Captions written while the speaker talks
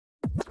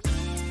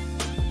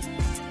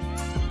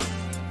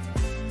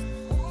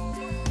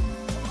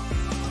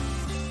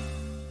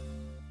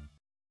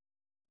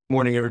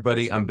Morning,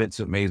 everybody. I'm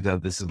Vincent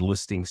Meza. This is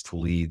Listings to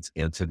Leads.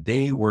 And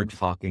today we're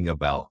talking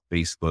about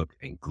Facebook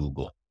and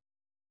Google.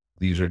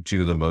 These are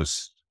two of the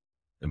most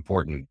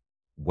important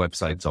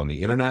websites on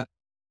the internet.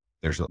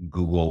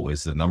 Google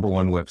is the number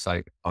one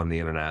website on the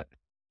internet.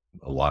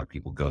 A lot of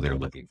people go there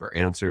looking for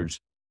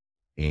answers,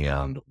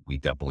 and we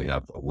definitely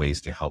have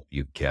ways to help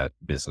you get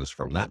business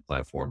from that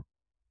platform.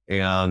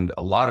 And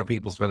a lot of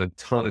people spend a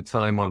ton of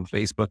time on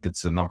Facebook.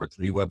 It's the number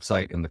 3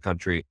 website in the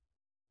country.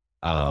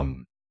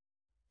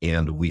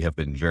 And we have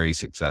been very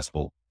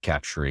successful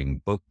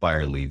capturing both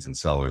buyer leads and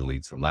seller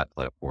leads from that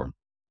platform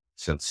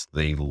since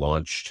they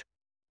launched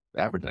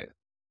advertising.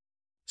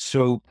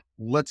 So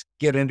let's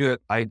get into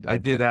it. I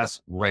did ask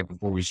right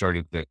before we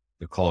started the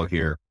call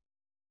here,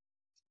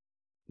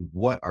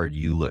 what are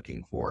you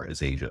looking for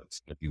as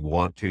agents? If you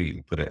want to, you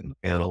can put it in the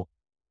panel.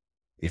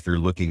 If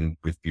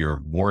you're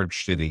more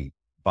interested in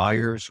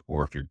buyers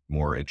or if you're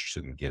more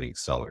interested in getting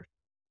sellers.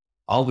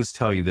 I'll just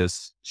tell you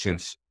this,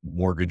 since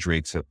mortgage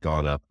rates have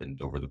gone up and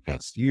over the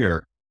past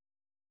year,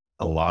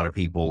 a lot of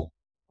people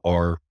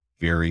are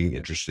very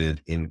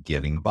interested in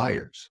getting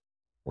buyers,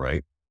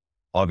 right?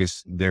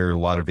 Obviously, there are a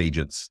lot of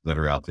agents that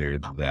are out there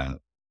that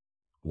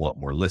want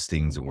more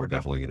listings, and we're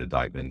definitely going to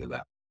dive into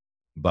that.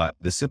 But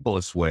the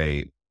simplest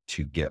way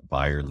to get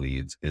buyer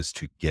leads is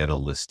to get a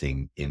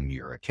listing in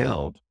your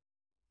account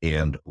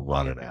and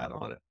run an ad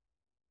on it.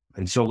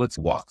 And so let's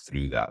walk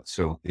through that.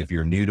 So if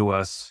you're new to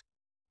us,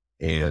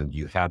 and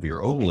you have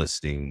your own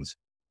listings,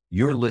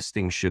 your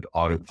listing should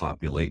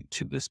auto-populate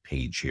to this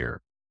page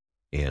here.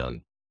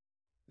 And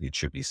it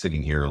should be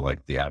sitting here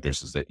like the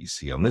addresses that you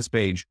see on this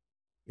page.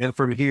 And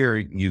from here,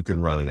 you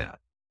can run an ad,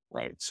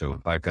 right? So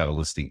if I've got a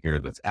listing here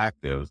that's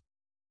active,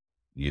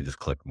 you just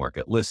click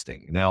market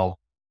listing. Now,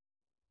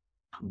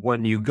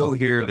 when you go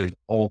here, there's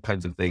all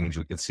kinds of things.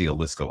 You can see a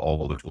list of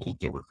all the tools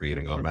that we're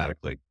creating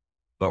automatically.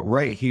 But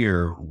right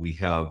here, we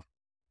have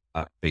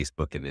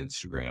Facebook and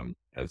Instagram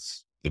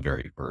as the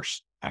very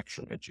first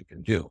action that you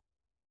can do.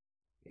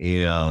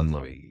 And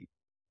let me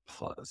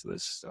pause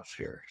this stuff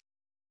here.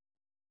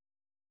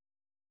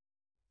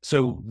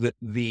 So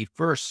the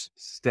first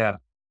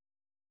step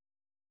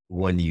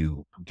when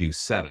you do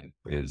setting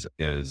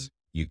is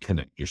you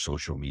connect your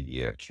social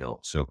media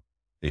account. So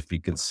if you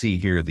can see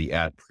here, the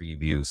ad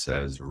preview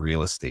says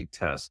real estate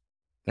test.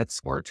 That's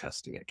our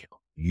testing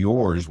account.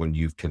 Yours, when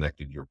you've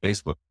connected your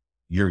Facebook,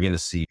 you're going to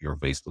see your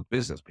Facebook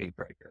business page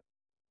right here.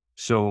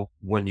 So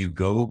when you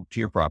go to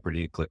your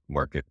property, click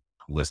market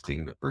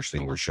listing, the first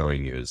thing we're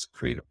showing you is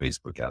create a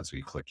Facebook ad. So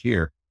you click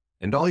here,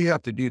 and all you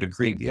have to do to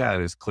create the ad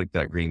is click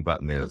that green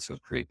button there that says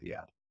create the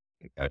ad.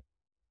 Okay.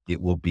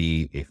 It will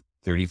be a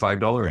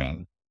 $35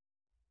 ad.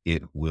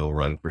 It will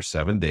run for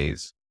 7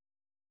 days.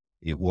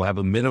 It will have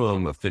a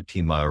minimum of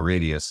 15-mile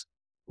radius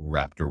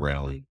wrapped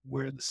around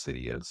where the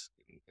city is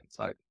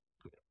inside.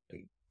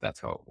 And that's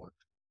how it works.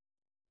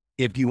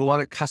 If you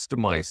want to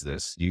customize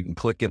this, you can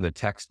click in the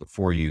text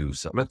before you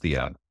submit the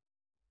ad,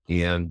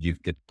 and you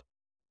could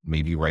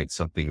maybe write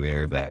something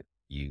there that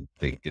you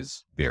think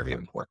is very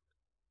important,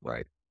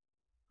 right?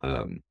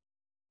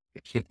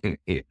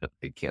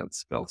 It can't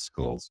spell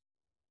schools.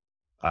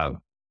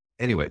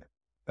 Anyway,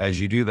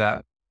 as you do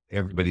that,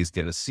 everybody's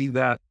going to see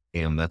that,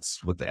 and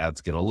that's what the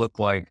ad's going to look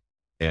like,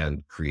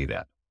 and create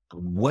that.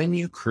 When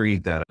you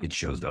create that, it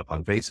shows up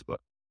on Facebook,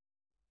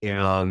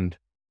 and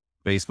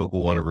Facebook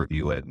will want to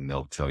review it, and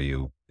they'll tell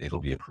you it'll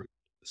be approved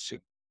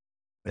soon.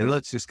 And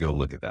let's just go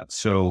look at that.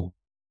 So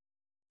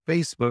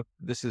Facebook,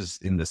 this is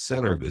in the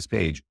center of this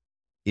page,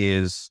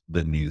 is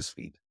the news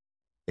feed.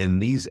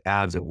 And these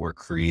ads that we're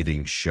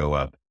creating show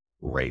up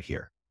right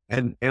here.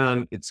 And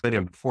it's an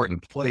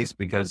important place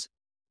because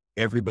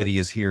everybody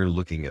is here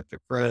looking at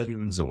their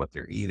friends and what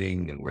they're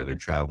eating and where they're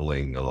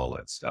traveling and all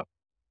that stuff.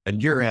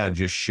 And your ad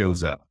just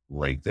shows up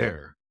right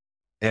there.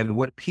 And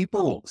when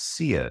people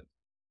see it,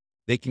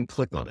 they can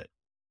click on it,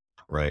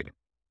 right?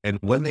 And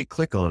when they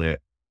click on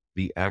it,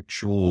 the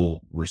actual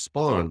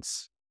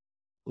response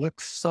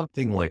looks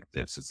something like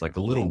this. It's like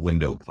a little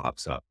window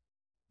pops up,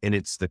 and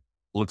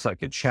looks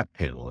like a chat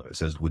panel. It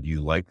says, would you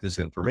like this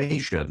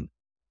information?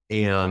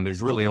 And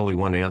there's really only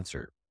one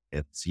answer.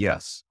 It's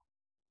yes.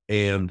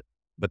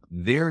 But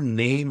their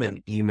name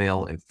and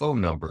email and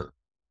phone number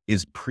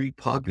is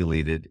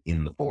pre-populated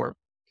in the form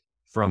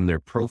from their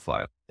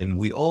profile. And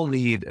we all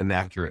need an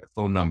accurate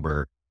phone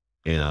number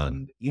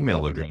and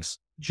email address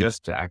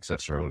just to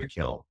access our own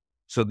account.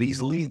 So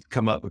these leads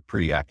come up with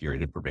pretty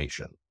accurate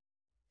information.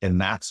 And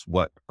that's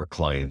what our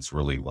clients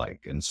really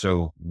like. And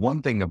so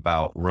one thing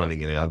about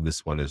running an ad,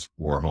 this one is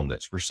for a home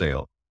that's for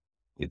sale.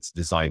 It's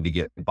designed to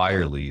get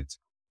buyer leads.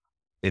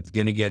 It's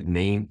going to get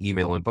name,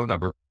 email, and phone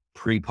number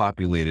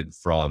pre-populated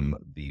from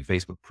the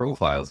Facebook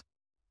profiles.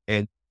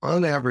 And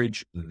on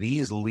average,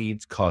 these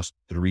leads cost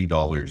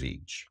 $3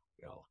 each.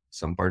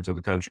 Some parts of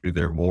the country,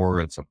 they're more,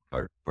 and some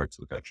parts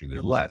of the country,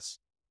 they're less,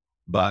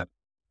 but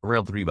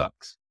around $3.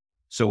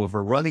 So if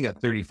we're running a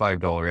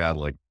 $35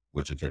 ad,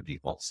 which is our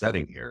default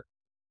setting here,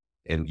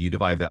 and you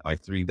divide that by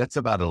 3, that's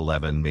about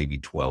 11, maybe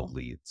 12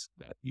 leads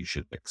that you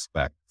should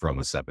expect from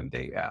a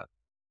 7-day ad.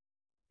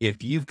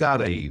 If you've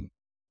got a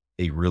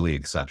a really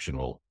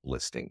exceptional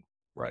listing,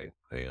 right?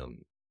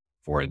 And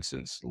for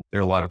instance, there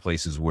are a lot of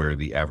places where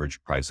the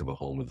average price of a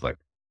home is like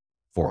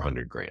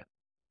 400 grand,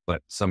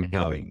 but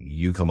somehow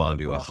you come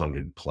onto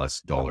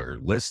 $100+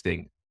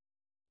 listing,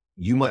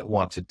 you might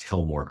want to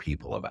tell more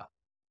people about it.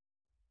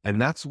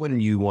 And that's when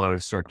you want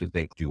to start to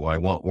think, do I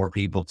want more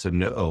people to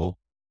know,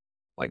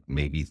 like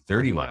maybe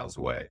 30 miles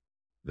away,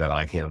 that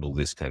I handle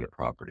this kind of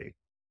property?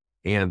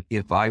 And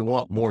if I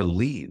want more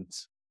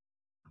leads,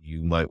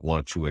 you might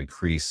want to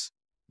increase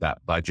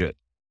that budget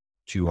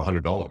to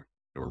 $100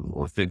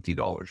 or $50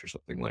 or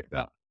something like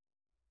that.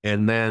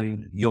 And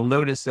then you'll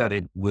notice that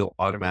it will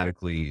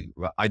automatically,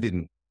 well, I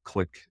didn't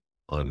click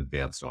on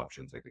advanced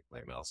options. I think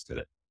my mouse did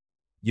it.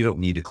 You don't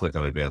need to click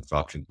on advanced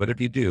options, but if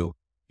you do,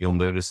 you'll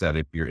notice that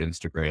if your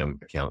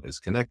Instagram account is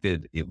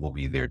connected, it will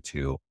be there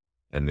too.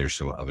 And there's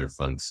some other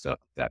fun stuff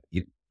that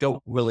you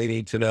don't really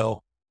need to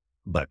know,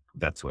 but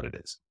that's what it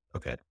is.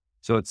 Okay.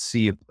 So let's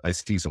see if I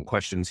see some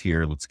questions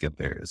here. Let's get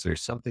there. Is there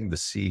something to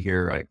see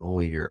here? I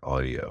only hear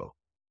audio.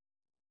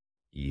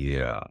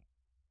 Yeah.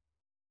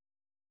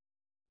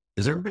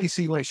 Does everybody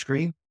see my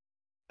screen?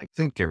 I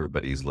think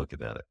everybody's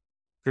looking at it.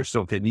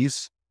 Crystal, can you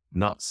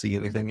not see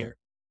anything here?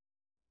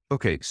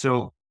 Okay.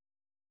 So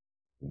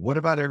what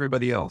about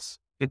everybody else?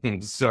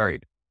 Sorry,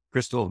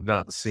 Crystal,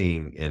 not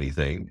seeing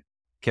anything.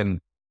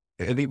 Can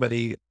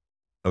anybody?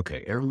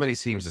 Okay. Everybody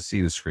seems to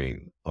see the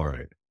screen. All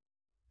right.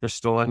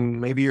 Crystal,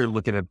 and maybe you're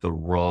looking at the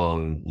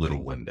wrong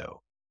little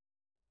window,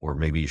 or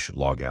maybe you should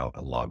log out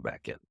and log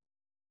back in.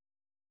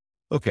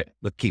 Okay,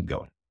 let's keep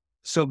going.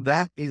 So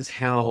that is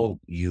how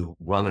you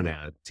run an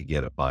ad to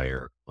get a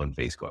buyer on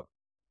Facebook.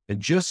 And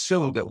just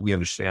so that we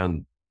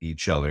understand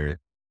each other,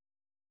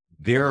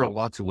 there are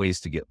lots of ways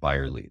to get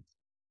buyer leads.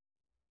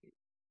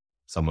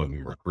 Some of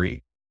them are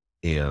free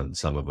and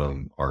some of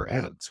them are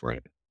ads,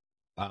 right?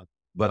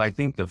 But I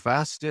think the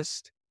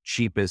fastest,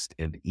 cheapest,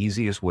 and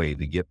easiest way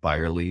to get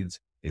buyer leads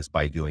is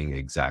by doing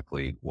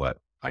exactly what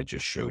I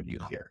just showed you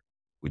here,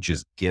 which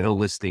is get a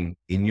listing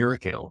in your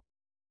account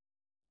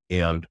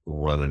and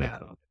run an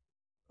ad on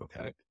it.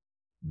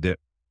 Okay.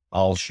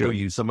 I'll show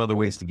you some other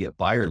ways to get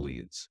buyer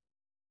leads.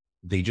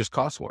 They just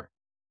cost more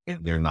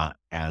and they're not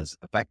as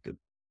effective,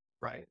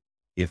 right?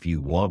 If you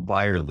want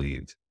buyer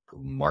leads,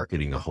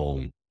 marketing a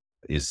home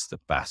is the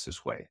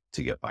fastest way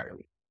to get buyer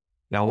leads.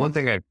 Now, one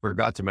thing I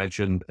forgot to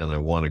mention, and I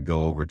want to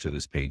go over to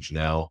this page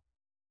now.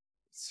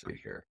 Let's see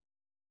here.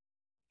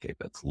 Okay,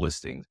 that's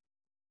listings.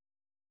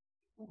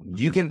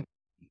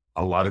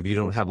 A lot of you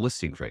don't have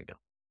listings right now.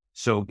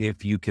 So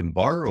if you can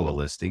borrow a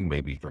listing,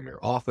 maybe from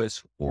your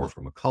office or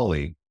from a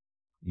colleague,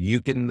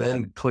 you can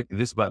then click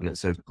this button that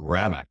says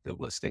grab active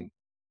listing,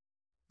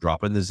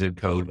 drop in the zip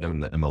code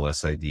and the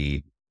MLS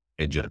ID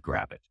and just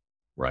grab it,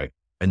 right?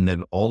 And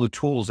then all the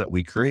tools that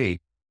we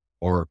create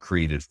are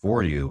created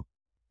for you.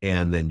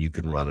 And then you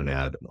can run an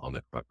ad on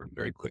that property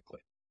very quickly.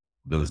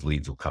 Those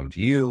leads will come to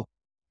you.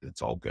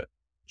 It's all good.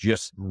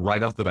 Just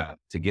right off the bat,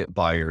 to get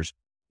buyers,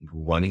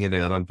 running an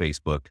ad on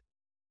Facebook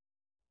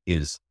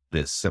is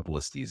the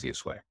simplest,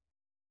 easiest way.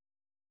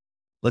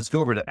 Let's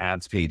go over to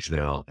ads page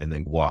now and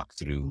then walk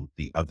through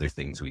the other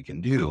things we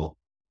can do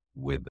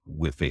with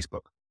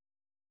Facebook.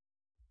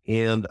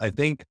 And I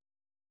think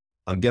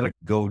I'm going to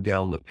go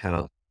down the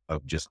path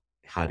of just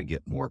how to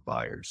get more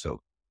buyers. So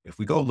if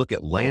we go look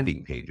at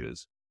landing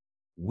pages,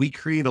 we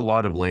create a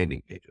lot of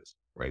landing pages,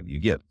 right? You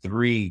get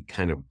 3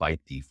 kind of by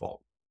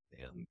default,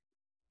 and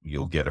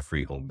you'll get a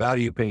free home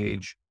value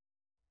page.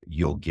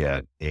 You'll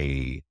get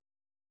a,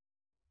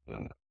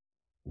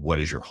 what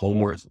is your home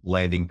worth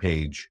landing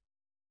page?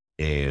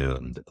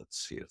 And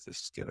let's see if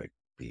this is going to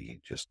be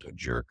just a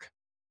jerk.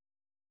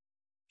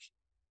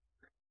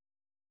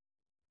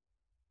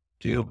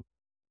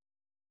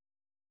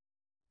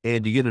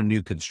 And you get a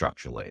new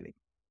construction landing.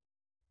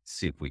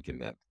 See if we can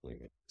make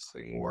this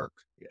thing work.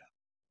 Yeah.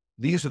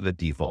 These are the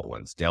default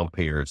ones: down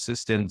payment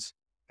assistance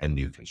and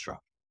new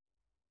construction.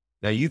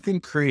 Now you can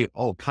create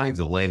all kinds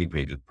of landing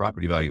pages: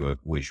 property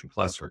valuation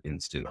plus or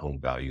instant home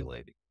value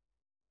landing.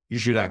 You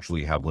should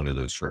actually have one of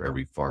those for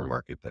every farm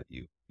market that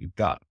you've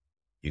got.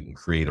 You can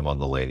create them on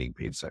the landing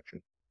page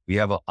section. We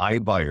have an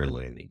iBuyer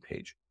landing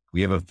page.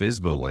 We have a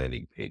FSBO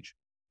landing page,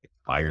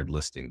 expired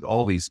listings,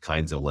 all these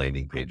kinds of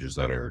landing pages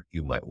that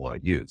you might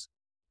want to use.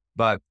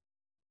 But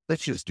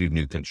let's just do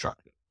new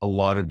construction. A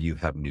lot of you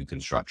have new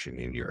construction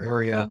in your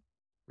area.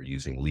 We're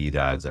using lead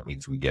ads. That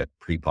means we get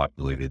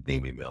pre-populated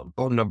name, email, and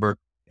phone number,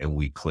 and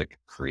we click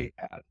create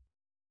ad.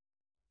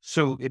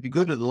 So if you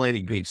go to the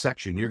landing page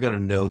section, you're going to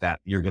know that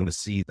you're going to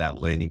see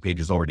that landing page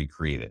is already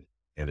created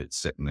and it's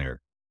sitting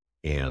there,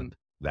 and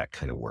that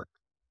kind of work,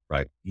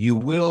 right? You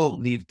will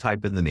need to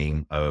type in the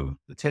name of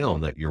the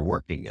town that you're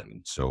working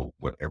in. So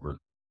whatever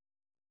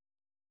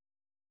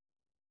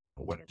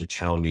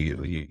town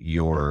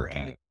you're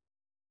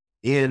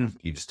in,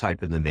 you just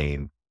type in the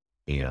name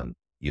and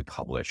you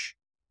publish.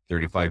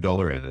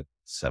 $35 edit,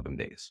 7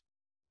 days.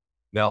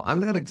 Now,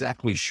 I'm not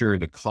exactly sure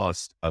the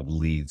cost of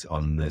leads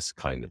on this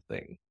kind of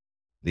thing.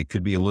 They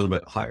could be a little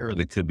bit higher,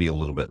 they could be a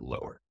little bit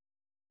lower.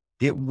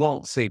 It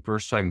won't say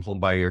first time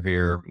home buyer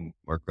here.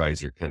 Our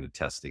guys are kind of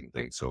testing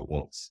things, so it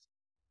won't,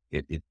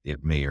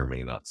 it may or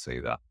may not say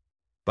that.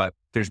 But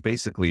there's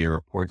basically a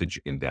report that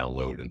you can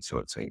download. And so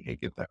it's saying, hey,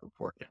 get that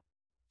report now.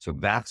 So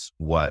that's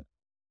what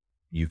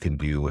you can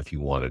do if you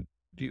want to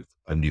do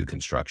a new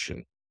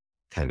construction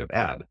kind of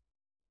ad.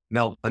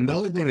 Now,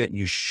 another thing that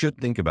you should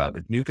think about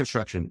if new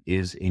construction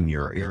is in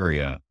your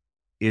area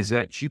is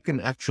that you can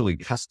actually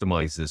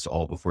customize this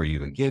all before you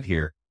even get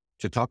here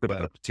to talk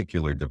about a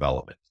particular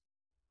development.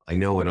 I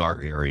know in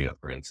our area,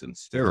 for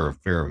instance, there are a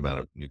fair amount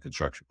of new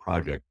construction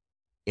projects.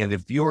 And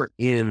if you're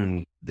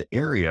in the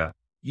area,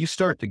 you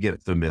start to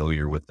get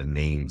familiar with the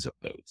names of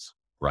those,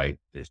 right?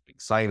 There's big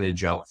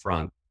signage out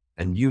front,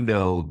 and you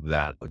know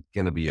that it's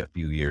going to be a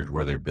few years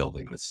where they're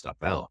building this stuff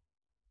out.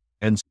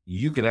 And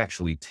you can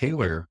actually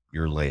tailor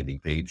your landing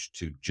page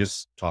to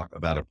just talk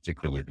about a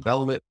particular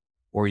development,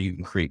 or you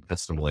can create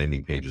custom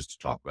landing pages to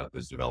talk about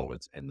those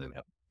developments and then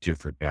have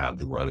different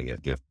ads running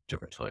at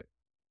different times.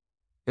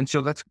 And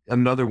so that's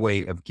another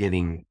way of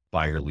getting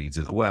buyer leads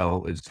as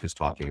well, is just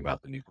talking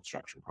about the new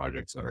construction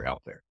projects that are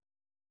out there.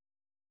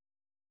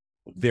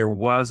 There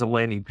was a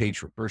landing page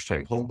for first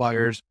time home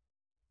buyers,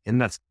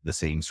 and that's the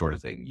same sort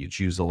of thing. You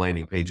choose the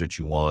landing page that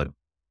you want.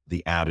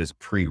 The ad is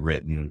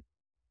pre-written.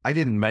 I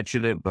didn't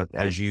mention it, but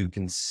as you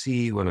can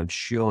see when I'm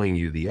showing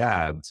you the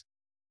ads,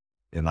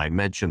 and I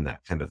mentioned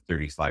that kind of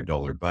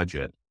 $35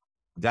 budget,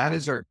 that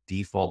is our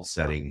default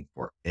setting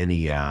for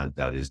any ad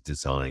that is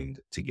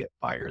designed to get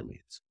buyer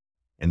leads.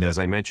 And as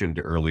I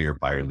mentioned earlier,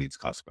 buyer leads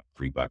cost about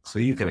 $3. So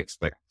you can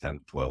expect 10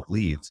 to 12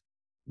 leads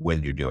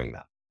when you're doing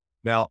that.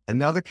 Now,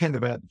 another kind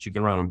of ad that you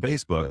can run on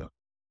Facebook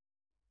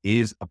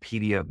is a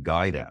PDF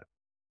guide ad.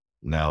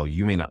 Now,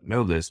 you may not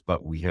know this,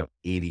 but we have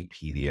 80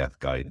 PDF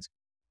guides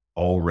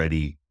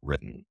already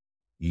written.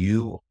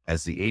 You,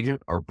 as the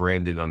agent, are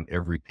branded on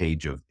every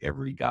page of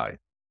every guide,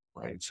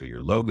 right? So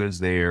your logo's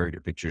there, your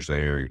picture's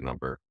there, your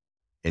number,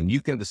 and you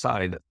can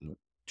decide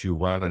to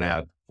run an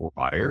ad for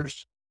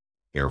buyers.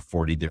 There are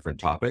 40 different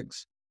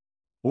topics,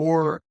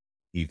 or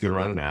you can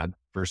run an ad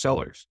for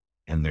sellers,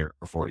 and there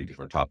are 40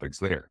 different topics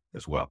there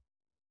as well.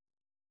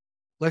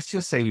 Let's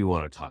just say you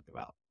want to talk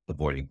about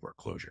avoiding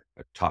foreclosure.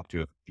 I've talked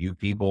to a few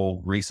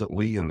people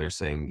recently, and they're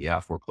saying, yeah,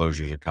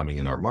 foreclosures are coming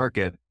in our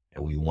market,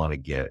 and we want to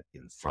get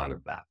in front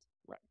of that.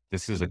 Right.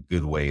 This is a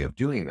good way of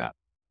doing that.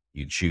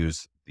 You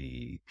choose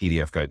the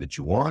PDF guide that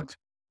you want,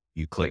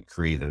 you click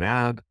create an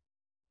ad,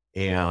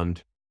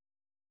 and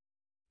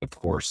of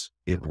course,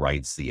 it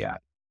writes the ad.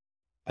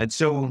 And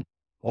so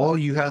all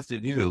you have to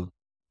do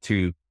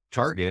to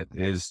target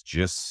is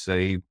just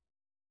say,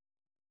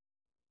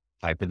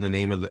 type in the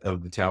name of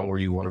the town where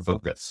you want to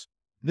focus.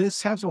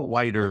 This has a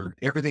wider,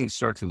 everything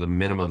starts with a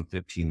minimum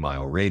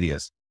 15-mile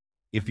radius.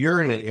 If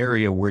you're in an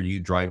area where you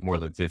drive more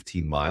than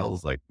 15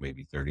 miles, like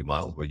maybe 30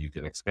 miles, well, you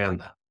can expand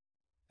that.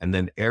 And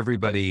then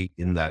everybody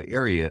in that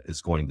area is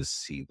going to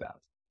see that,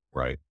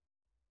 right?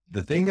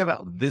 The thing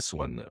about this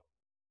one, though,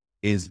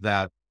 is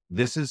that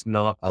this is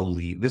not a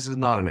lead. This is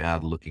not an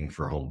ad looking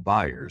for home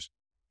buyers.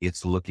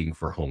 It's looking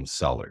for home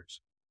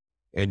sellers.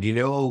 And you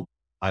know,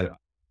 that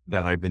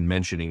I've been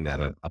mentioning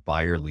that a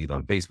buyer lead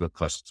on Facebook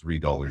costs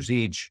 $3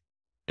 each.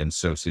 And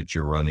so since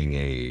you're running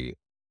a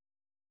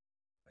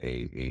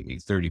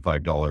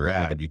 $35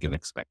 ad, you can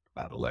expect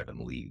about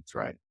 11 leads,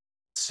 right?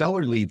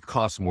 Seller lead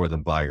costs more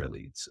than buyer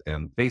leads,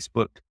 and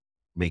Facebook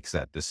makes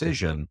that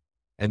decision.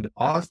 And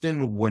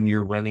often when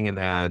you're running an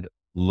ad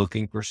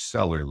looking for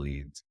seller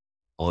leads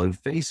on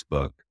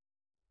Facebook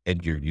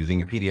and you're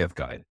using a PDF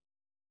guide,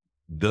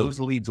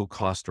 those leads will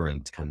cost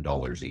around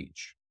 $10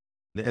 each.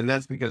 And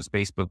that's because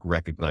Facebook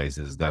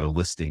recognizes that a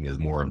listing is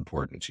more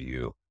important to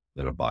you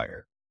than a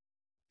buyer.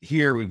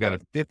 Here we've got a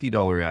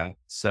 $50 ad,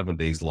 7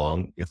 days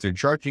long. If they're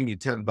charging you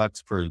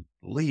 $10 per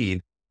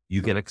lead,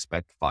 you can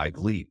expect 5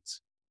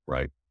 leads,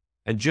 right?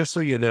 And just so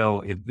you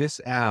know, if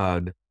this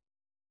ad,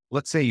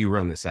 let's say you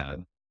run this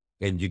ad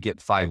and you get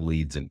 5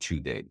 leads in 2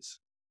 days.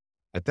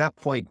 At that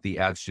point, the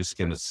ad's just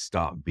going to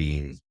stop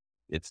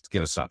it's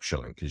going to stop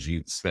showing because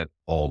you spent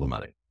all the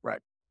money,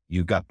 right?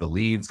 You got the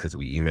leads because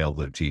we emailed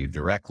them to you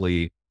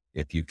directly.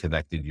 If you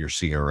connected your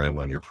CRM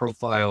on your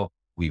profile,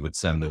 we would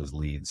send those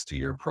leads to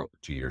your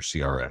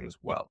CRM as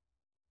well.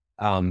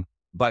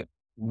 But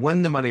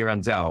when the money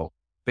runs out,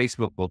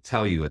 Facebook will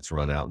tell you it's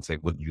run out and say,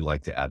 would you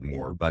like to add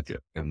more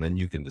budget? And then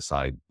you can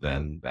decide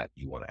then that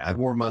you want to add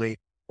more money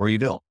or you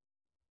don't.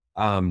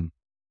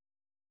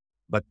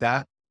 But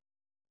that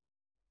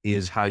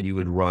is how you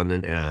would run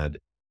an ad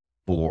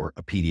for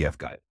a PDF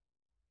guide.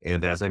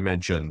 And as I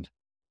mentioned,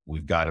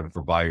 we've got them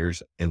for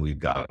buyers and we've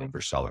got them for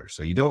sellers.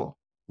 So you don't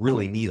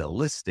really need a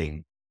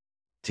listing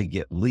to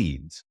get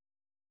leads,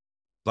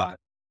 but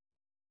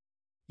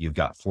you've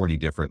got 40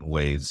 different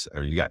ways,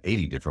 or you got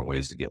 80 different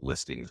ways to get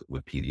listings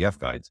with PDF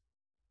guides.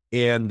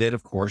 And then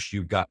of course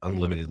you've got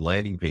unlimited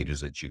landing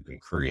pages that you can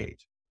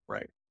create,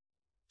 right?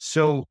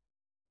 So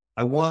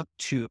I want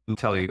to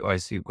tell you, I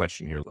see a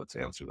question here. Let's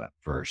answer that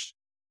first.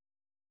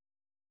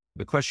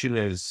 The question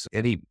is,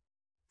 any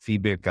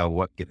feedback on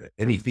what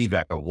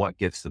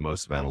gets the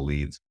most amount of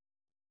leads?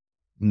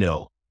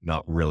 No,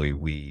 not really.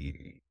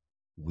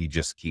 We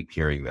just keep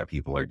hearing that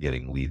people are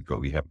getting leads,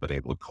 but we haven't been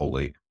able to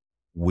collate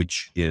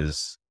which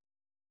is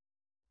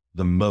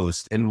the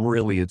most. And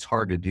really, it's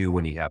hard to do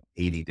when you have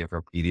 80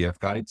 different PDF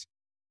guides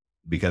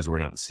because we're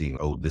not seeing,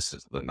 oh, this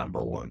is the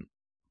number one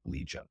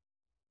lead gen.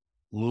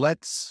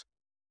 Let's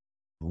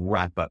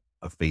wrap up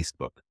a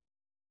Facebook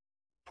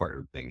part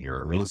of the thing here.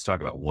 Or let's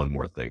talk about one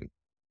more thing.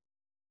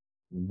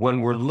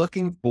 When we're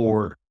looking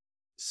for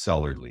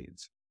seller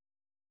leads,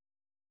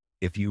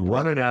 if you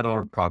run an ad on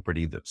a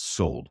property that's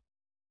sold,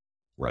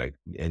 right?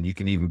 And you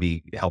can even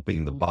be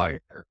helping the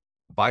buyer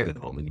buy the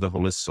home and the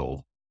home is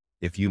sold.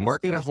 If you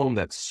market a home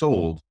that's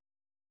sold,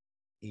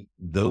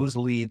 those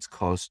leads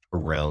cost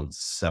around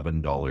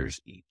 $7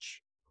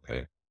 each.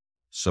 Okay.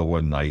 So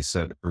when I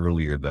said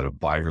earlier that a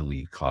buyer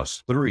lead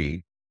costs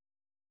 $3,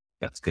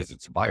 that's because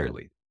it's a buyer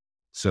lead.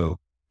 So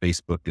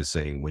Facebook is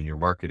saying when you're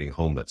marketing a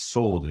home that's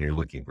sold and you're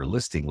looking for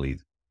listing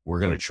leads, we're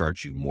going to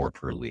charge you more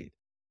per lead.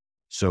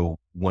 So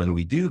when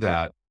we do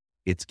that,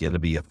 it's going to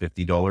be a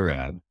 $50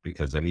 ad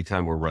because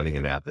anytime we're running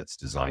an ad that's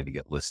designed to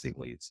get listing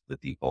leads, the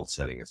default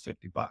setting is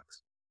 $50.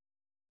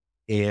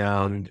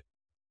 And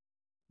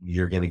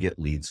you're going to get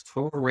leads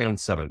for around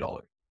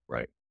 $7,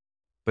 right?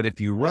 But if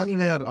you run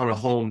an ad on a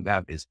home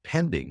that is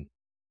pending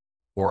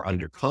or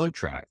under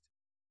contract,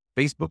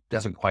 Facebook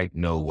doesn't quite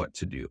know what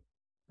to do,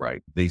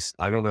 right?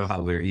 I don't know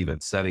how they're even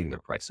setting the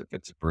price, if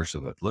it's a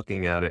person that's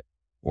looking at it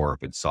or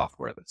if it's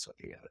software that's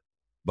looking at it.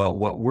 But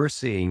what we're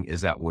seeing is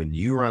that when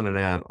you run an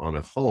ad on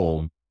a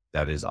home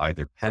that is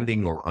either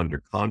pending or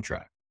under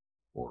contract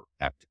or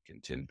active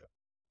contender,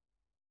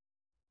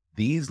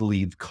 these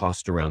leads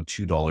cost around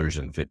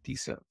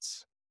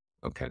 $2.50.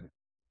 Okay.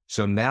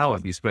 So now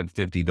if you spend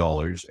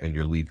 $50 and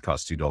your lead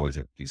costs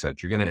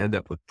 $2.50, you're going to end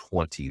up with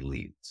 20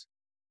 leads.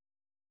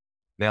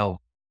 Now,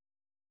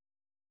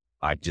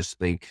 I just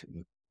think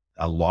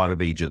a lot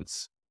of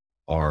agents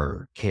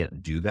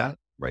can't do that,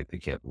 right? They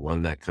can't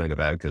run that kind of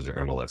ad because their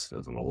MLS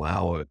doesn't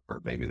allow it,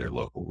 or maybe their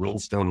local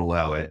rules don't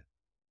allow it.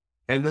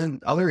 And then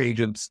other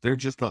agents, they're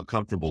just not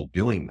comfortable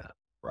doing that,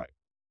 right?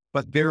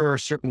 But there are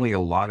certainly a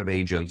lot of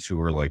agents who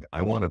are like,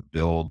 I want to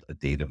build a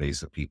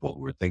database of people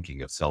who are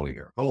thinking of selling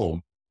their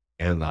home,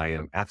 and I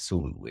am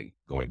absolutely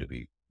going to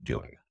be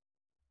doing it.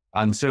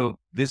 And so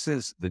this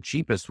is the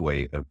cheapest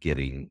way of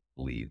getting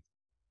leads.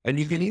 And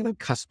you can even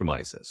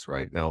customize this,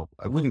 right? Now,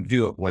 I wouldn't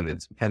do it when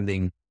it's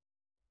pending,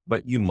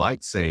 but you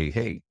might say,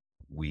 hey,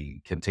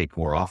 we can take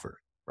more offers,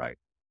 right?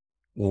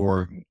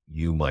 Or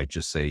you might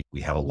just say,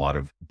 we have a lot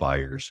of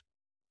buyers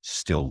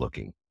still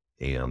looking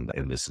and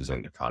this is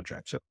under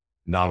contract. So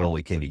not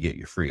only can you get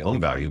your free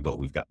home value, but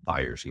we've got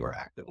buyers who are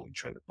actively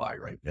trying to buy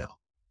right now.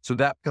 So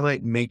that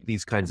might make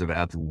these kinds of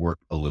ads work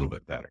a little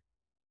bit better.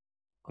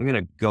 I'm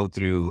going to go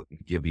through and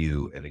give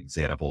you an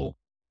example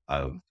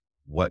of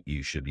what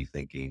you should be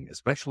thinking,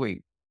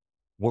 especially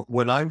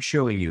when I'm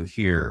showing you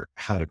here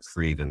how to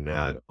create an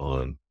ad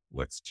on,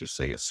 let's just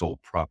say, a sold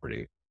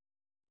property.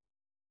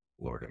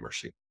 Lord have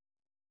mercy.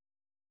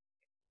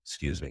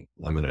 Excuse me.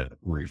 I'm going to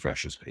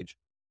refresh this page.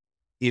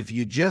 If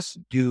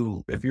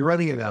you're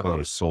running an ad on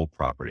a sold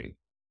property,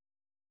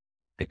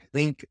 I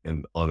think,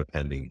 and on a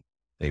pending,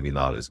 maybe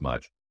not as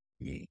much,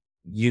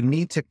 you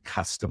need to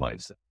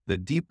customize it. The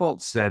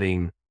default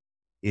setting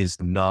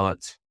is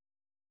not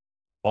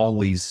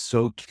always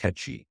so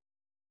catchy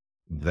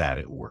that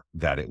it works.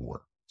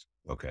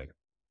 Okay.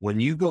 When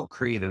you go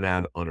create an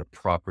ad on a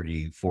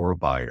property for a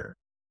buyer,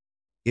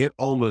 it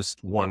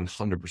almost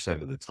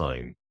 100% of the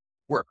time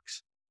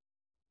works.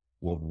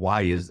 Well,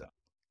 why is that?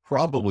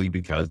 Probably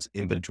because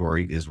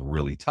inventory is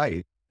really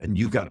tight and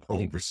you've got a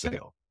home for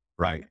sale,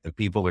 right? And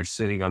people are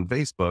sitting on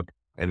Facebook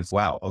and it's,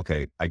 wow,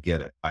 okay, I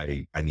get it.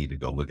 I need to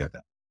go look at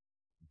that.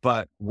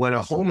 But when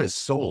a home is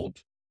sold,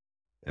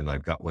 and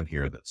I've got one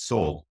here that's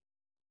sold,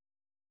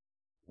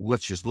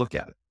 let's just look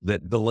at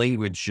it. The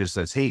language just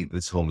says, hey,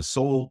 this home is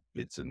sold.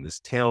 It's in this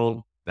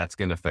town. That's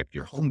going to affect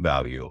your home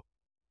value.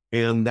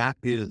 And that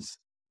is,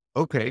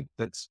 okay,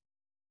 that's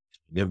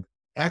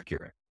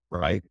accurate,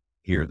 right?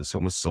 Here, this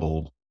home is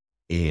sold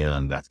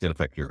and that's going to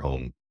affect your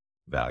home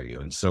value.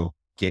 And so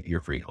get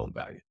your free home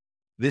value.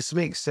 This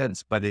makes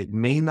sense, but it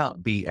may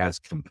not be as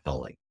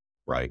compelling,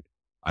 right?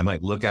 I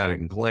might look at it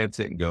and glance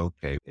it and go,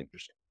 okay,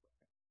 interesting.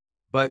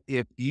 But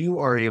if you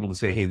are able to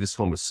say, hey, this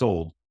home is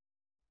sold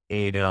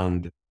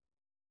and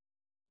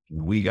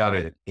we got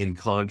it in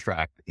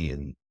contract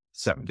in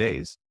 7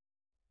 days,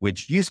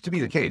 which used to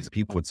be the case.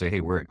 People would say,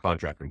 hey, we're in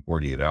contract in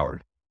 48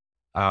 hours.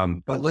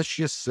 But let's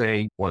just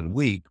say 1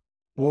 week,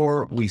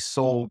 or we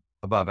sold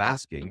above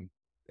asking,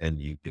 and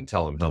you can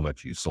tell them how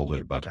much you sold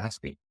it above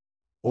asking,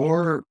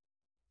 or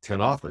 10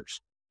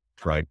 offers,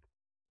 right?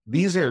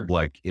 These are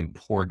like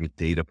important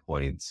data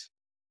points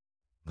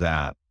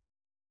that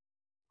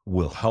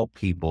will help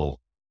people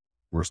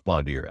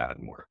respond to your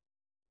ad more.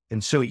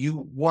 And so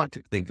you want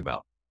to think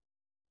about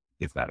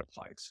if that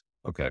applies.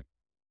 Okay.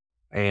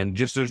 And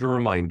just as a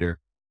reminder,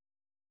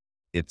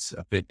 it's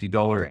a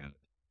 $50 ad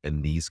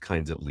and these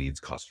kinds of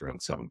leads cost around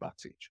 $7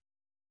 each.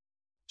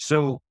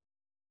 So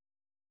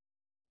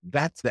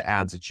That's the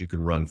ads that you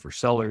can run for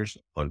sellers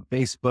on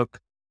Facebook.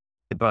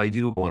 But I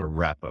do want to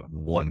wrap up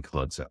one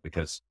concept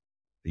because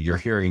you're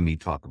hearing me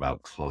talk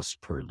about cost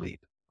per lead,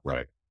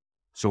 right?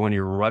 So when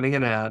you're running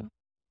an ad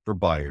for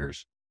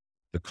buyers,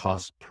 the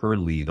cost per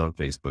lead on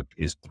Facebook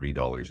is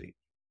 $3 each.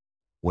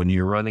 When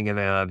you're running an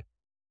ad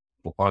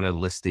on a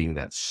listing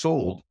that's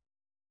sold,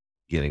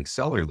 getting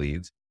seller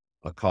leads,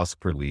 a cost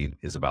per lead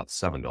is about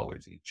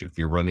 $7 each. If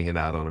you're running an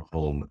ad on a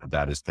home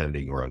that is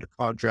pending or under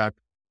contract,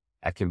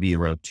 that can be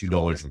around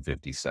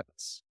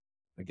 $2.50.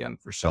 Again,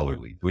 for seller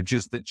lead, which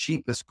is the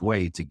cheapest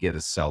way to get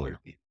a seller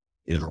lead,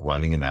 is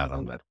running an ad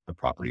on the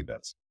property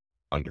that's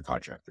under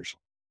contract or something.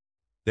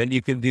 Then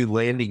you can do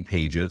landing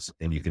pages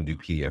and you can do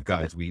PDF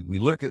guides. We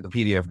look at the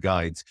PDF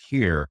guides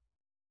here,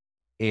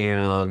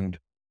 and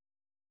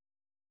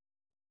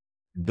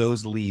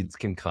those leads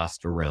can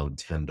cost around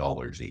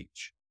 $10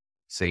 each.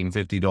 Same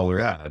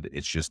 $50 ad,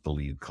 it's just the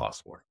lead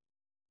cost more.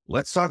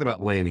 Let's talk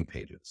about landing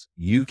pages.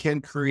 You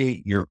can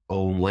create your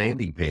own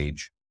landing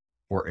page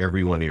for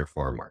every one of your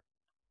farm markets,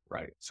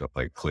 right? So if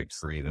I click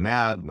create an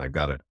ad and I've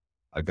got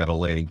a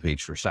landing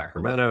page for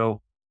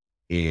Sacramento,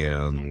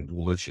 and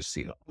let's just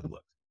see.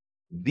 Look,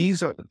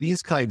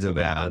 these kinds of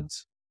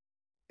ads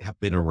have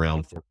been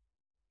around for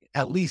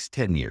at least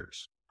 10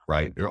 years,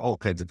 right? There are all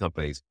kinds of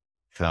companies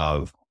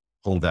have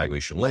home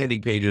valuation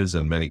landing pages,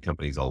 and many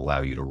companies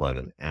allow you to run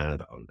an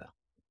ad on them.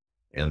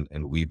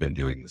 And we've been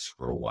doing this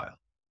for a while.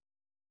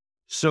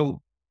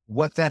 So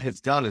what that has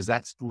done is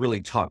that's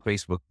really taught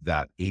Facebook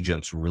that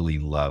agents really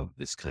love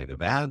this kind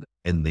of ad,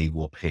 and they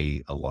will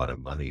pay a lot of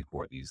money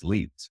for these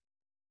leads.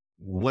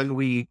 When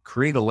we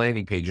create a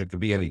landing page, it could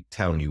be any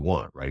town you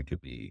want, right? It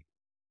could be,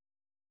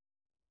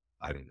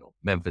 I don't know,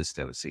 Memphis,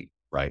 Tennessee,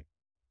 right?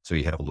 So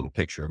you have a little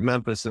picture of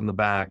Memphis in the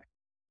back.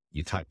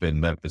 You type in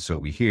Memphis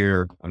over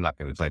here. I'm not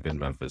going to type in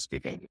Memphis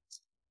because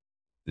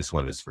this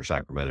one is for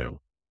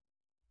Sacramento,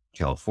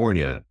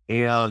 California.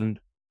 And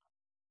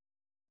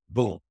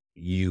boom,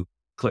 you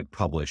click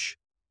publish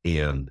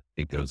and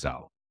it goes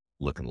out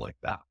looking like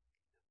that.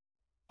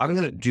 I'm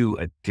going to do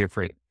a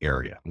different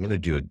area. I'm going to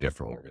do a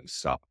different one. We're going to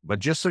stop. But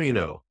just so you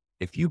know,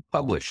 if you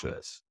publish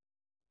this,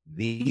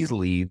 these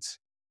leads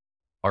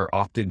are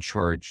often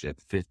charged at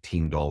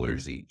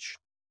 $15 each.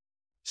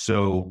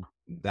 So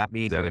that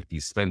means that if you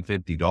spend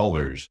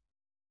 $50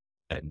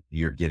 and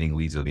you're getting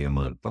leads with the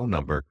unknown phone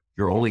number,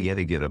 you're only going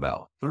to get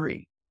about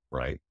 3,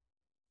 right?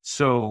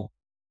 So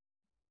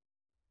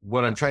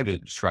what I'm trying to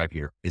describe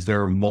here is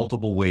there are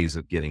multiple ways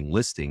of getting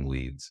listing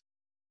leads,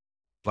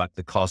 but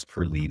the cost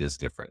per lead is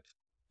different.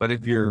 But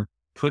if you're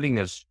putting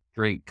a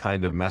straight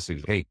kind of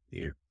message, hey,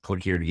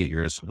 click here to get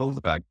your homes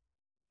back,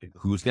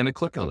 who's going to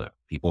click on that?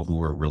 People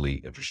who are really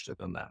interested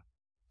in that.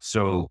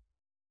 So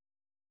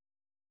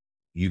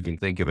you can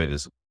think of it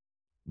as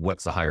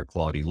what's the higher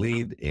quality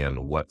lead and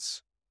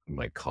what's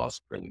my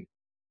cost per lead.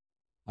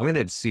 I'm going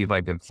to see if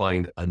I can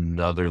find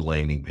another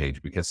landing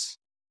page, because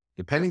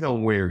depending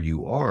on where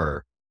you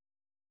are,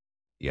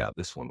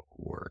 this one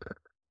will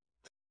work.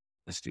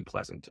 Let's do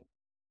Pleasanton.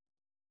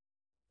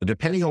 But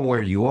depending on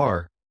where you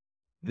are,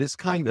 this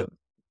kind of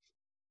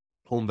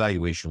home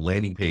valuation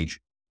landing page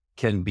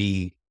can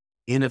be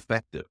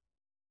ineffective.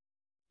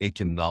 It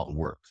cannot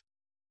work.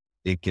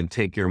 It can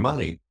take your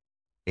money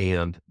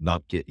and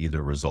not get you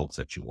the results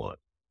that you want.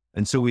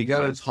 And so we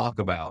got to talk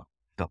about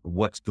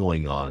what's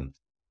going on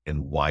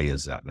and why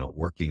is that not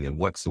working and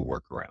what's the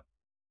workaround.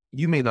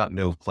 You may not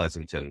know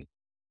Pleasanton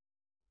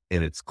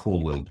and its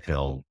cool little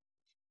town,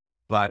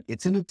 but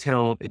it's in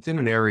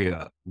an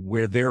area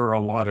where there are a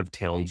lot of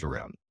towns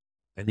around.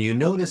 And you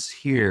notice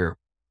here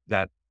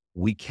that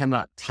we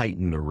cannot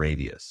tighten the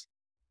radius.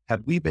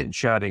 Had we been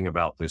chatting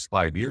about this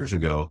 5 years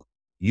ago,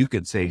 you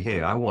could say,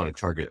 hey, I want to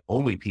target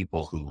only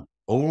people who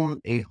own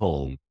a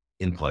home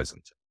in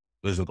Pleasanton.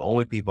 Those are the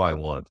only people I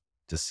want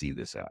to see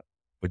this at.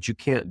 But you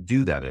can't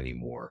do that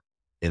anymore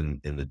in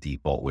the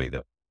default way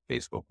that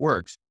Facebook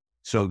works.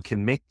 So it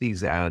can make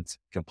these ads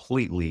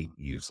completely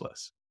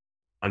useless.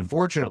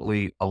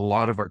 Unfortunately, a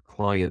lot of our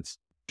clients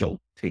don't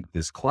take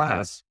this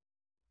class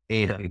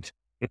and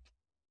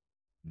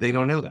they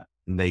don't know that.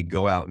 And they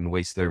go out and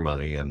waste their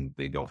money and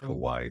they don't know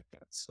why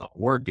that's not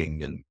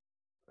working. And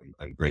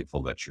I'm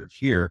grateful that you're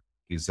here,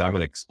 because I'm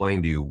going to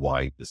explain to you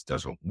why this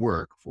doesn't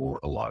work for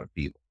a lot of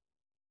people.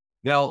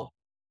 Now,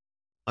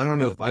 I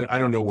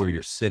don't know where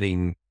you're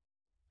sitting,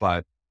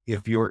 but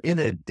if you're in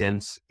a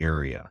dense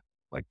area,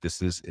 like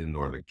this is in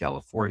Northern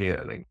California,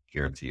 and I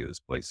guarantee you this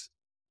place is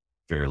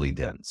fairly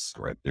dense,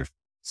 right? There's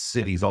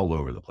cities all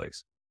over the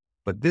place.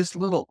 But this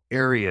little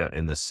area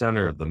in the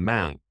center of the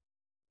map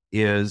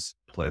is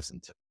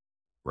Pleasanton,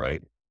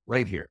 right?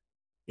 Right here.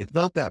 It's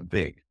not that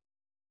big.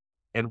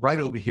 And right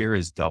over here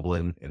is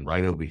Dublin, and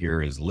right over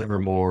here is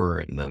Livermore,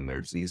 and then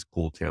there's these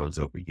cool towns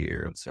over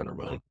here in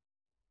Centerville.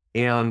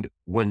 And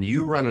when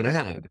you run an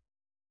ad,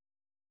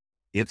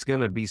 it's going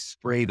to be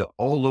sprayed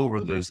all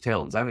over those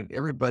towns. I mean,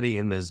 everybody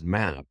in this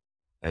map,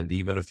 and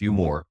even a few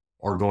more,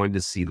 are going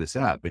to see this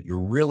ad, but you're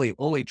really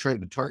only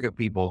trying to target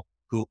people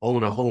who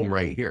own a home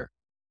right here.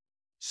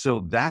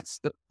 So that's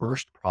the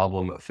first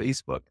problem of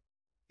Facebook,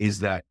 is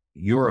that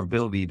your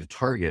ability to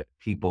target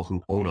people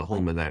who own a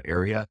home in that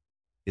area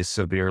is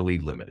severely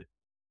limited.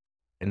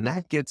 And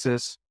that gets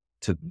us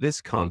to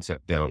this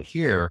concept down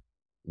here,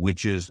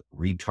 which is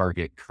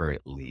retarget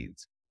current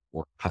leads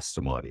or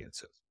custom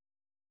audiences.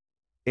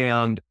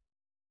 And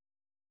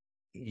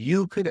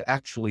you could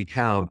actually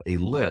have a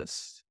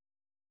list,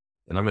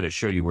 and I'm going to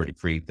show you where to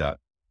create that,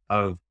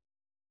 of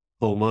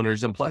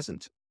homeowners in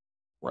Pleasanton,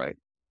 right?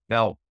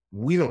 Now,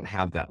 we don't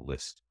have that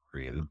list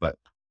created, but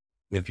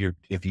if you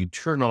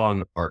turn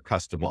on our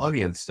custom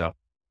audience stuff,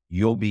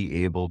 you'll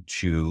be able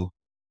to,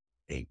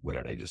 hey, what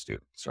did I just do?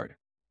 Sorry.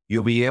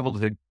 You'll be able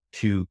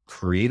to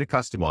create a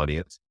custom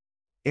audience.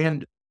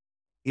 And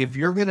if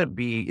you're going to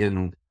be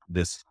in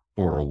this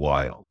for a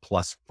while,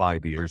 plus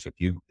 5 years, if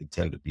you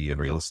intend to be in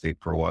real estate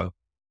for a while,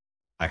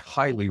 I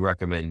highly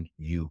recommend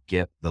you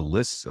get the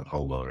lists of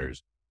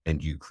homeowners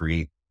and you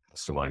create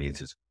custom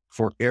audiences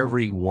for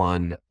every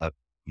one of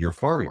your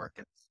farm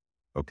markets.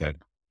 Okay.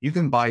 You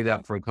can buy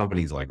that from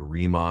companies like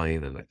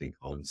Remine and I think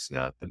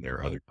HomeSnap, and there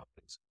are other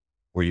companies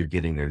where you're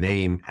getting their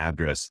name,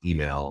 address,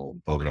 email,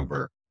 phone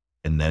number,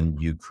 and then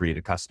you create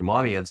a custom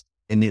audience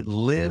and it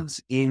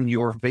lives in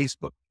your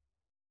Facebook.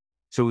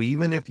 So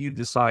even if you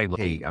decide,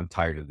 hey, I'm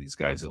tired of these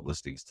guys at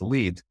Listings to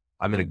Leads,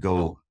 I'm going to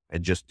go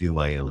and just do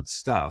my own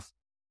stuff,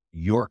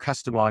 your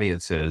custom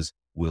audiences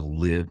will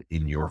live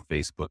in your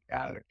Facebook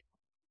ad.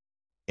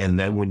 And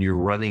then when you're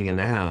running an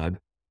ad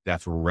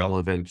that's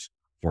relevant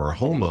for a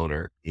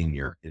homeowner in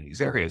these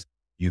areas,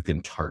 you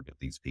can target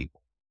these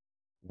people.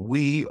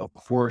 We, of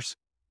course,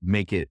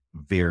 make it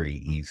very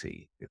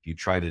easy. If you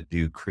try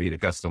to create a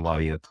custom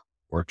audience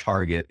or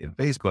target in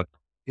Facebook,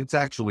 it's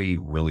actually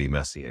really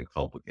messy and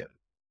complicated.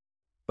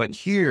 But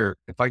here,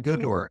 if I go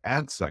to our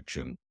ad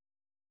section,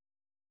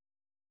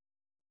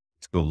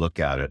 let's go look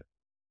at it.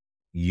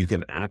 You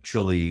can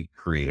actually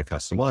create a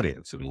custom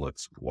audience, and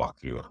let's walk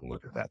through and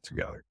look at that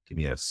together. Give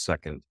me a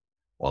second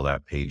while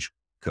that page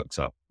cooks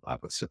up. I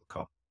have a sip of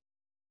coffee.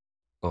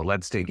 Oh,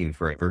 that's taking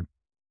forever.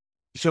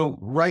 So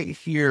right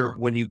here,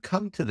 when you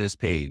come to this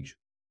page,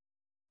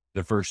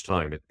 the first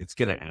time it's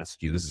going to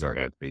ask you, this is our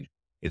ad page.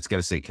 It's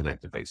going to say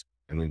connect to Facebook.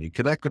 And when you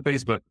connect to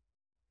Facebook,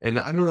 and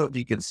I don't know if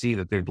you can see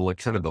that there's like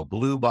kind of a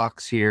blue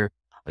box here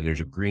and there's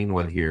a green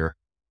one here.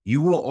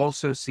 You will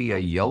also see a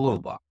yellow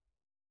box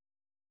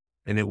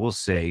and it will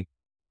say,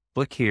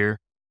 click here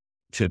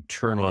to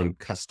turn on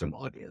custom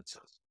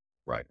audiences,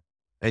 right?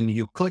 And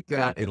you click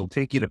that, it'll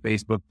take you to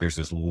Facebook. There's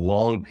this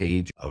long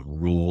page of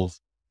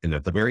rules. And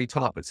at the very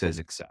top, it says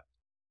accept.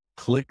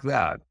 Click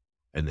that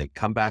and then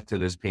come back to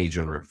this page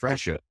and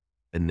refresh it.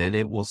 And then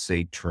it will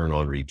say turn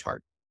on retarget.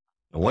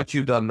 And once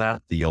you've done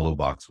that, the yellow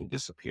box will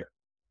disappear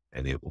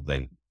and it will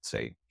then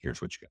say,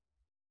 here's what you got.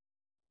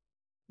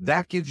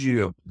 That gives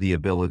you the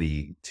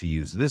ability to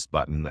use this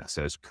button that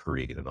says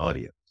create an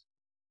audience.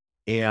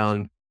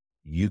 And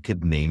you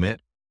could name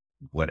it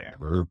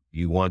whatever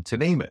you want to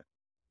name it,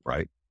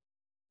 right?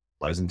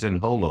 Pleasanton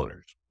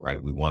homeowners,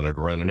 right? We wanted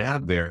to run an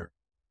ad there,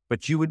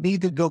 but you would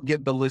need to go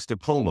get the list of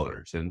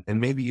homeowners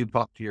and maybe you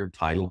talk to your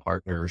title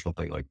partner or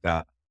something like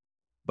that.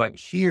 But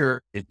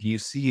here, if you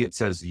see, it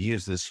says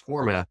use this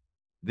format,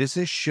 this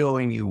is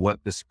showing you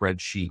what the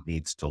spreadsheet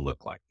needs to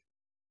look like.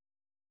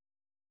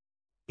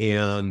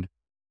 And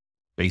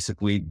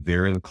basically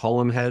they're in the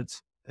column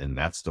heads and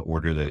that's the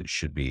order that it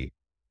should be.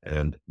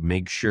 And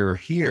make sure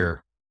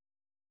here,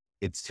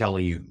 it's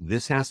telling you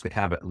this has to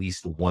have at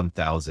least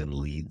 1,000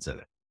 leads in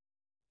it.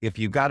 If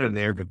you got in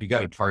there, if you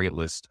got a target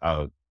list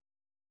of,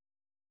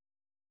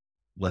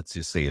 let's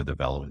just say a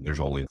development, there's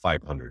only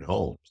 500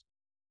 homes,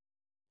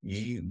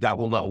 that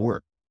will not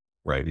work,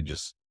 right?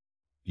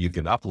 You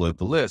can upload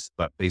the list,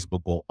 but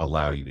Facebook won't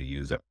allow you to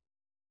use it.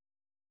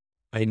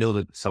 I know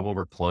that some of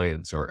our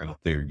clients are out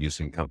there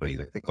using companies,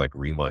 I think like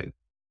Remine,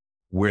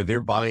 where they're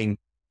buying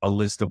a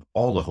list of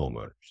all the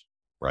homeowners,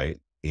 right?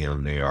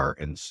 And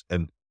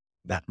and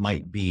that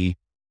might be,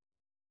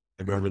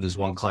 I remember this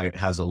one client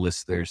has a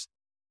list, there's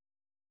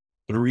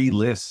 3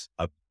 lists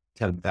of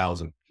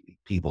 10,000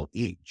 people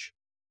each.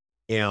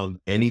 And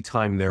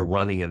anytime they're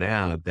running an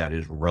ad that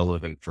is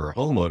relevant for a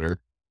homeowner,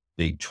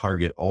 they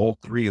target all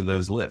 3 of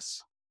those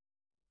lists.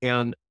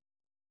 And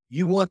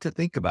you want to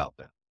think about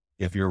that.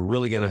 If you're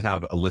really going to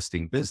have a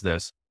listing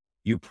business,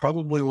 you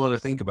probably want to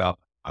think about,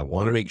 I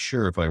want to make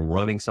sure if I'm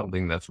running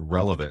something that's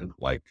relevant,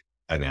 like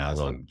an ad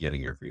on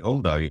getting your free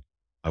home value,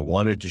 I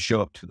want it to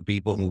show up to the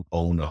people who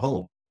own a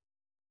home.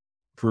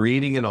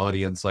 Creating an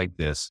audience like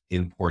this,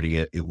 importing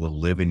it, it will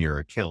live in your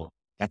account.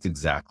 That's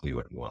exactly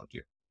what you want to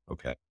do.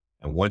 Okay.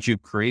 And once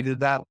you've created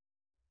that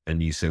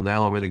and you say,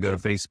 now I'm going to go to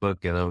Facebook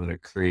and I'm going to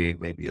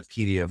create maybe a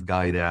PDF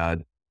guide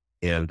ad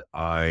and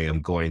I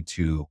am going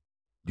to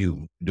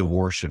do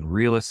divorce and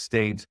real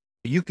estate.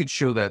 You could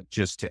show that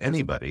just to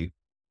anybody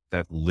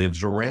that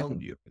lives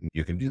around you.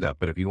 You can do that.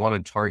 But if you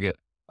want to target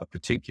a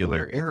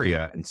particular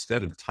area,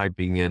 instead of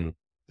typing in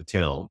the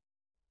town,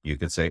 you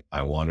could say,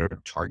 I want to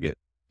target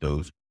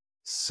those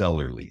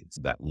seller leads,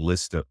 that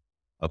list of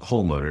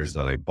homeowners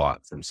that I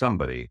bought from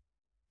somebody.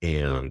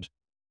 And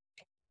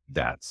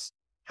that's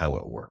how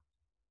it works.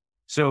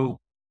 So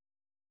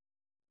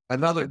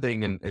Another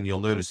thing, and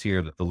you'll notice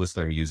here that the list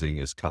I'm using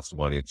is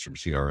custom audience from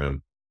CRM.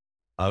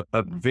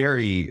 A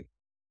very,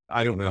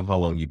 I don't know how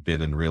long you've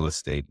been in real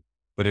estate,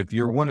 but if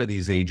you're one of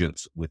these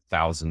agents with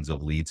thousands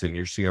of leads in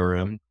your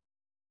CRM,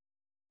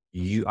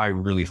 I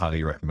really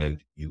highly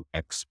recommend you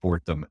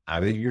export them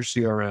out of your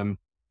CRM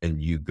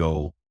and you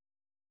go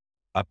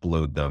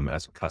upload them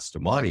as a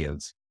custom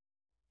audience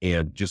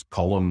and just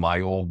call them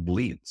my old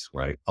leads,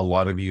 right? A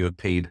lot of you have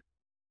paid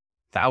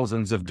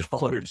thousands of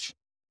dollars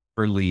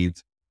for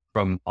leads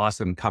from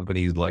awesome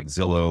companies like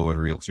Zillow and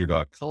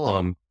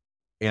Realtor.com.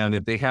 And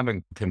if they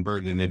haven't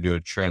converted into a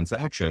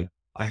transaction,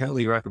 I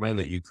highly recommend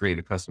that you create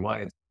a custom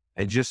audience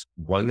and just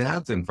run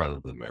ads in front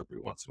of them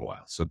every once in a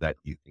while so that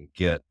you can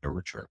get a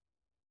return.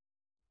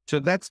 So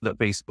that's the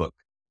Facebook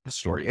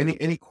story.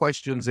 Any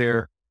questions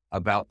there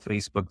about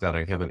Facebook that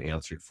I haven't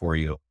answered for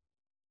you?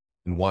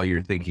 And while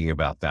you're thinking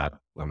about that,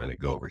 I'm going to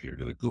go over here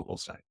to the Google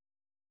side.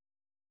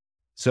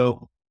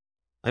 So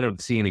I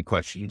don't see any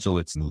questions, so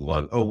let's move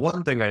on. Oh,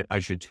 one thing I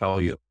should tell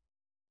you,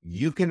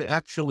 you can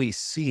actually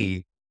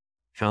see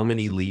how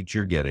many leads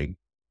you're getting.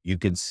 You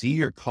can see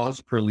your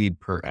cost per lead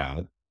per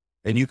ad,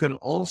 and you can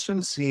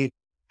also see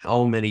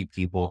how many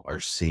people are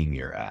seeing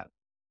your ad.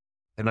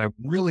 And I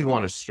really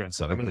want to stress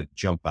that. I'm going to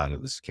jump out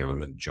of this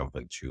camera and jump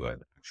into an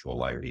actual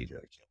live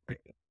agent.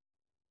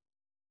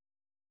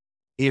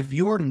 If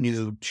you're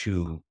new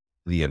to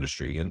the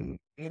industry, and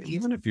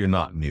even if you're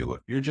not new,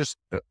 if you're just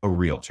a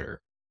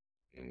realtor,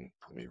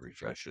 let me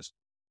refresh this.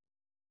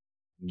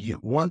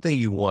 One thing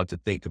you want to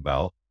think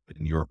about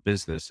in your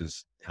business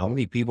is how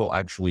many people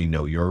actually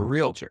know you're a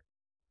realtor,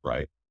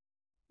 right?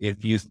 If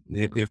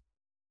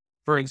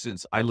for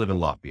instance, I live in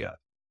Lafayette,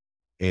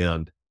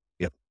 and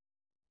if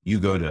you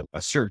go to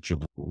a search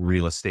of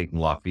real estate in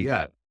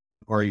Lafayette,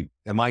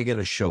 am I going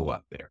to show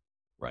up there?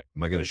 Right?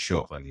 Am I going to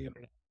show up on the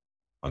internet,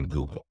 on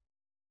Google?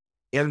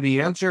 And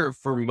the answer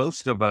for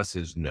most of us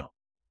is no,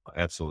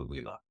 absolutely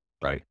not.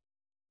 Right?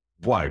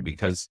 Why?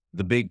 Because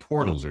the big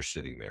portals are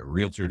sitting there.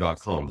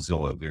 Realtor.com,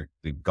 Zillow,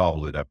 they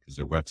gobble it up because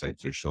their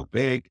websites are so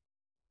big.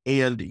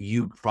 And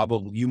you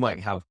might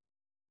have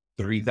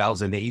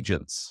 3,000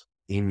 agents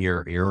in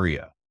your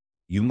area.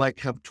 You might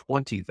have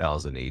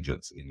 20,000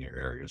 agents in your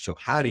area. So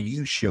how do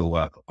you show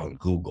up on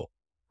Google?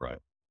 Right.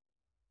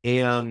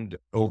 And,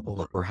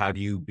 or how do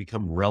you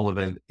become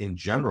relevant in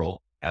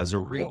general as a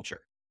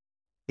realtor?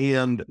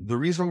 And the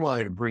reason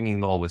why I'm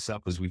bringing all this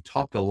up is we've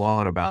talked a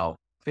lot about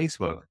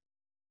Facebook.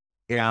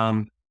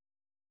 And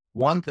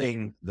one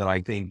thing that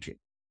I think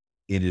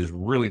it is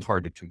really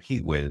hard to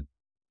compete with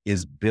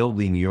is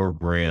building your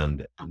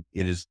brand.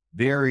 It is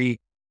very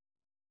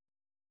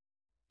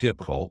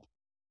difficult,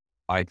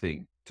 I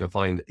think, to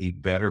find a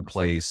better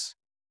place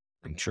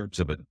in terms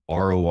of an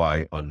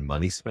ROI on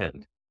money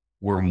spent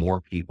where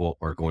more people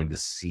are going to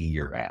see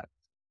your ad,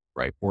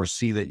 right? Or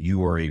see that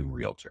you are a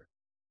realtor.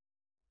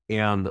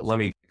 And let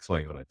me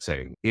explain what I'm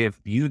saying. If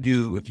you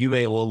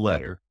mail a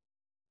letter,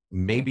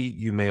 maybe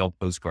you mail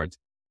postcards,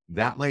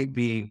 that might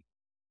be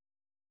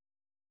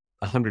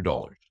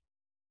 $100,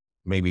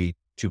 maybe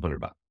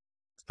 $200,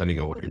 depending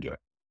on what you're doing.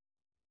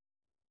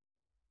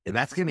 And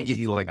that's going to give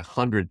you like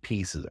 100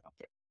 pieces out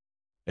there.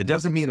 It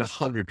doesn't mean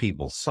 100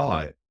 people saw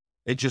it.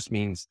 It just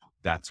means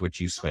that's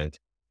what you spent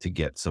to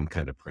get some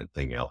kind of print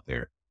thing out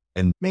there.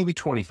 And maybe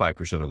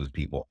 25% of those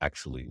people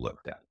actually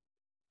looked at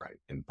it, right?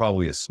 And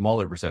probably a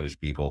smaller percentage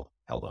of people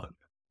held on,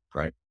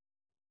 right?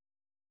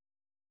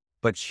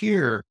 But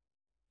here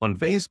on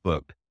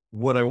Facebook,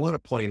 what I want to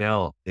point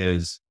out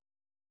is,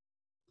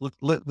 look,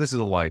 this is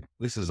a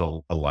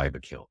live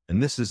account,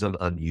 and this is an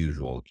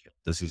unusual account.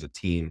 This is a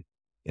team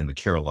in the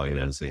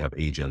Carolinas. They have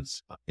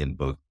agents in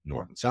both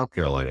North and South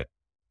Carolina.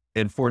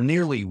 And for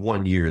nearly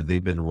 1 year,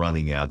 they've been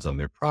running ads on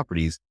their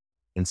properties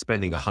and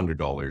spending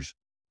 $100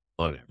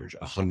 on average,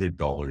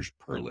 $100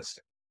 per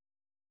listing.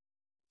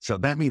 So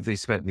that means they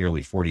spent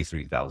nearly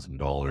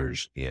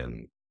 $43,000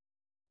 in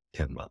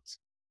 10 months.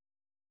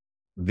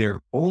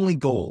 Their only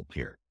goal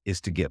here is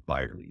to get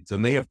buyer leads,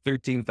 and they have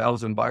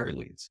 13,000 buyer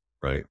leads,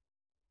 right?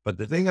 But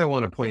the thing I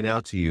want to point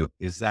out to you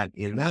is that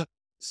in that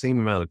same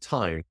amount of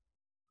time,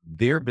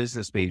 their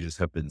business pages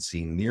have been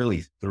seen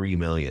nearly 3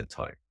 million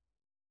times.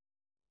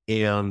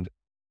 And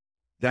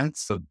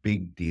that's a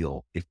big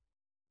deal. If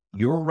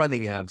you're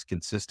running ads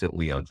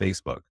consistently on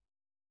Facebook,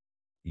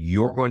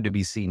 you're going to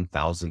be seen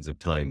thousands of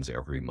times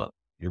every month.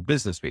 Your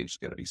business page is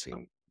going to be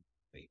seen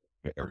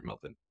every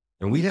month.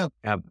 And we have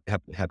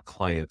had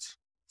clients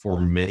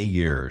for many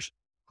years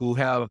who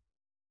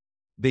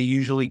they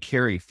usually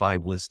carry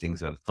 5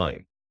 listings at a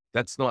time.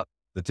 That's not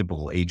the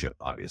typical agent,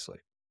 obviously.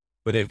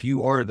 But if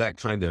you are that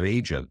kind of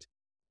agent,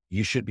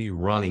 you should be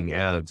running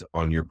ads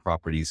on your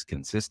properties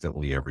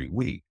consistently every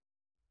week.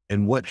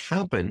 And what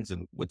happens,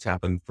 and what's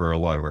happened for a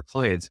lot of our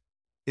clients,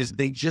 is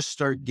they just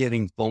start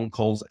getting phone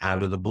calls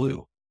out of the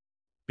blue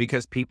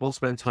because people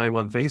spend time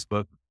on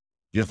Facebook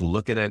just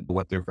looking at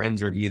what their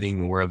friends are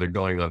eating, where they're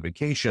going on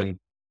vacation,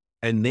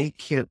 and they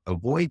can't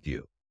avoid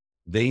you.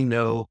 They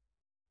know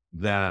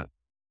that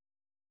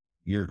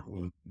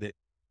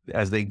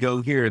as they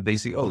go here, they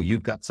see, oh,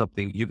 you've got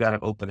something, you got an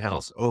open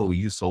house. Oh,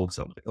 you sold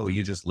something. Oh,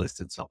 you just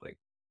listed something.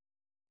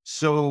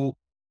 So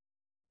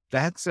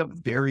that's a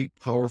very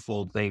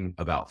powerful thing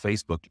about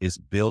Facebook is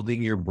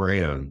building your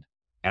brand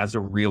as a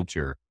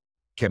realtor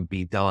can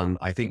be done,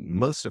 I think,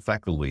 most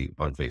effectively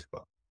on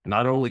Facebook.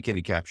 Not only can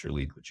you capture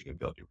leads, but you can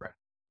build your brand.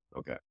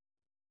 Okay.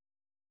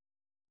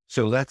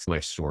 So that's my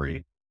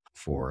story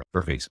for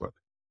Facebook.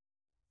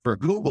 For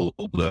Google,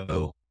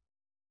 though,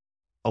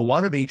 a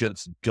lot of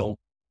agents don't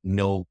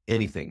know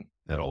anything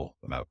at all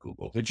about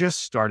Google. They're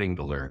just starting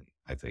to learn,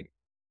 I think.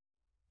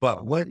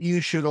 But what you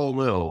should all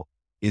know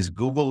is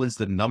Google is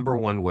the number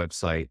one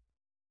website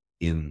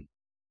in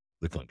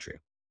the country.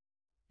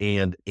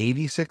 And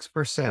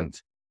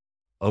 86%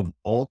 of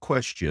all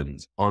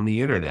questions on the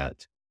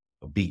internet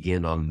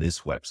begin on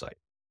this website.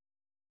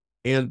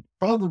 And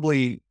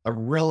probably a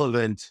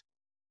relevant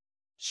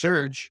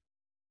search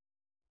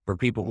for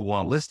people who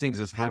want listings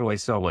is how do I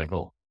sell my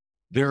home?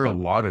 There are a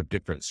lot of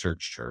different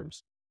search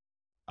terms,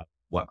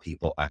 what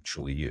people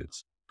actually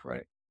use.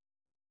 Right.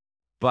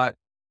 But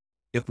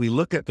if we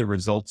look at the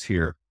results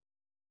here,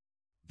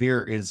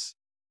 there is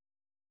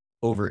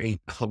over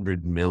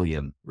 800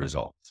 million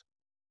results.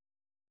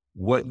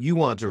 What you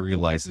want to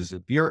realize is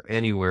if you're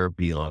anywhere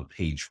beyond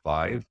page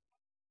 5,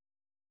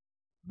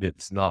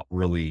 it's not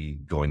really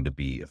going to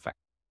be effective.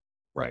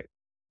 Right.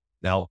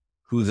 Now,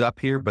 who's up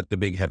here but the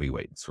big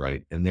heavyweights,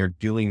 right? And they're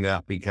doing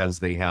that because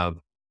they have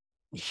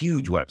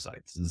huge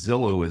websites.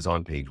 Zillow is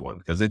on page 1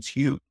 because it's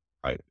huge,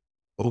 right?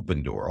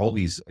 Open Door, all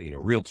these,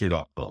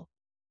 Realtor.com.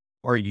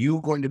 Are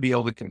you going to be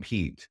able to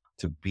compete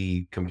to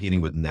be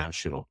competing with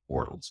national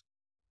portals?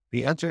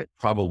 The answer,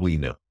 probably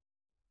no.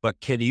 But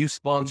can you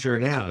sponsor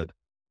an ad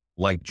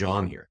like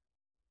John here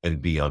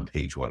and be on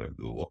page 1 of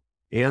Google?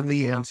 And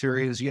the answer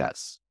is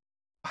yes.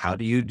 How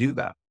do you do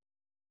that?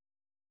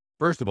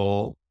 First of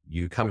all,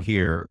 you come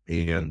here,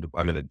 and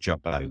I'm going to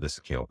jump out of this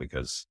account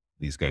because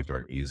these guys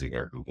aren't using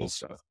our Google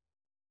stuff.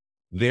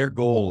 Their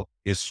goal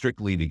is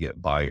strictly to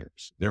get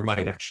buyers. There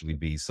might actually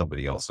be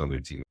somebody else on their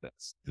team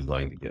that's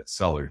designed to get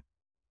sellers,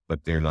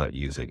 but they're not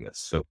using this.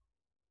 So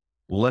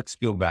let's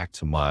go back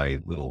to my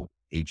little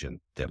agent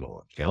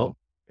demo account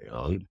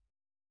and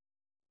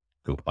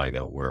go find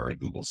out where our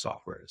Google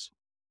software is.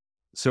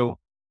 So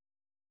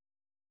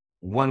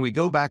when we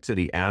go back to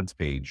the ads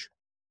page,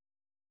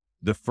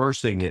 the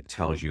first thing it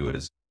tells you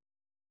is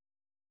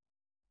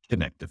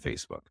connect to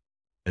Facebook.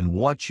 And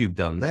once you've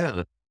done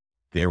that,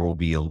 there will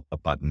be a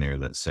button there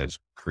that says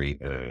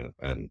create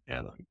an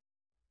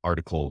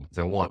article.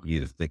 I want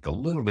you to think a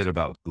little bit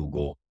about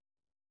Google,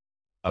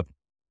 of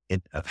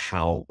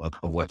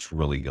what's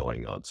really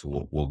going on.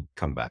 So we'll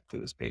come back to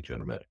this page in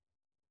a minute.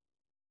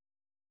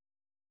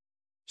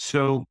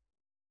 So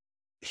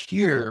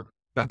here,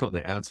 back on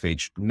the ads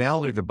page, now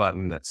there's a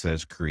button that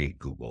says create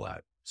Google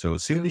ad. So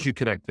as soon as you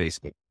connect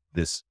Facebook,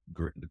 this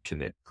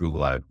connect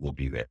Google ad will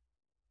be there.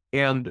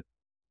 And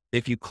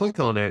if you click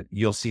on it,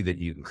 you'll see that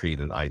you can create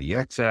an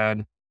IDX ad,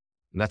 and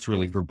that's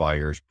really for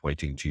buyers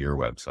pointing to your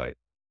website.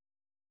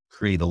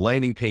 Create a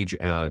landing page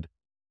ad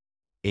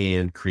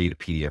and create a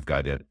PDF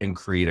guide ad and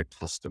create a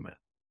custom ad.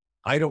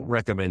 I don't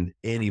recommend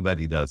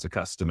anybody does a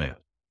custom ad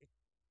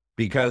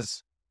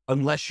because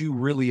unless you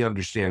really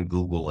understand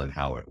Google and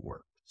how it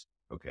works,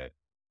 okay.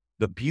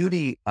 The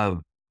beauty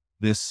of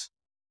this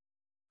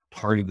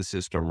part of the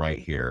system right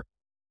here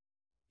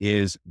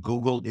is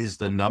Google is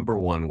the number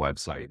one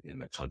website in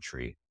the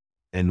country.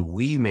 And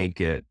we make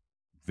it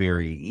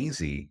very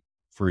easy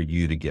for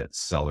you to get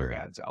seller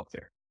ads out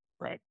there.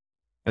 Right.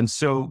 And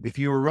so if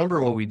you remember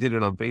when we did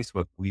it on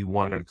Facebook, we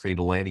wanted to create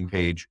a landing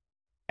page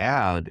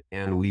ad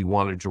and we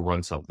wanted to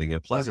run something in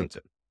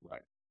Pleasanton.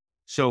 Right.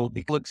 So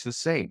it looks the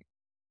same.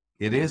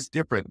 It is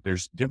different.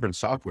 There's different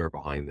software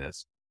behind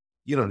this.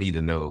 You don't need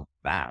to know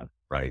that,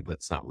 right?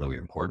 That's not really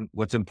important.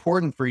 What's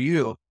important for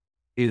you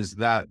is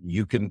that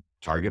you can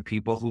target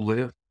people who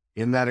live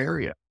in that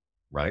area,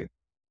 right?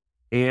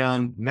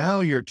 And now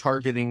you're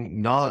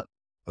targeting not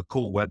a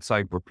cool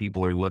website where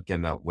people are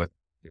looking at what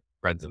their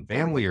friends and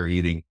family are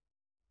eating.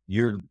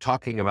 You're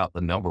talking about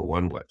the number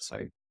one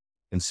website.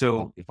 And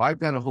so if I've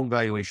got a home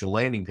valuation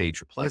landing page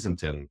for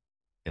Pleasanton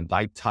and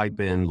I type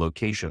in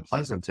location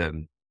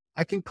Pleasanton,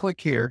 I can click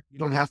here. You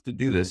don't have to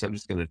do this. I'm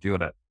just going to do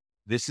it.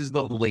 This is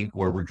the link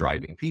where we're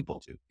driving people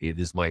to. It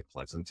is my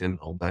Pleasanton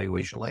home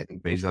valuation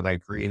landing page that I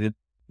created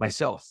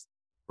myself,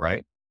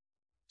 right?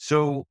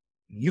 So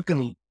you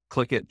can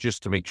click it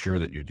just to make sure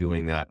that you're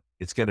doing that.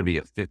 It's going to be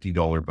a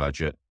 $50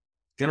 budget.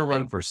 It's going to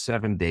run for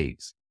 7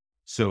 days.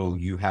 So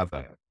you have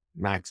a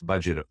max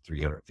budget of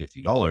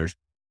 $350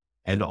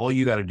 and all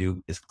you got to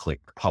do is click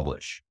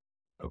publish.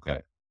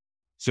 Okay.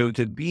 So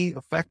to be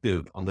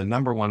effective on the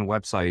number one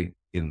website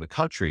in the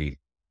country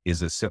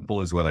is as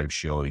simple as what I'm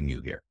showing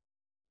you here.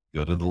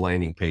 Go to the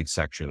landing page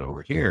section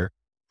over here,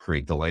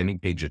 create the landing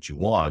page that you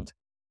want,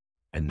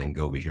 and then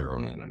go over here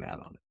and run an ad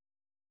on it.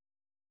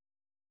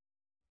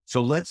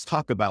 So let's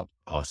talk about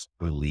cost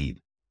per lead,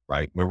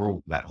 right? Remember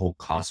that whole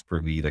cost per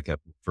lead I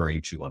kept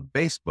referring to on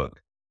Facebook.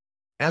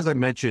 As I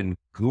mentioned,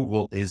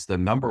 Google is the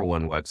number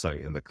one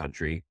website in the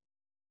country.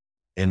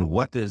 And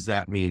what does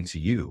that mean to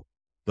you?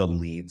 The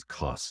leads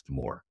cost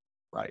more,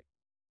 right?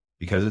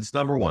 Because it's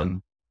number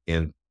one,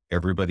 and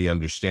everybody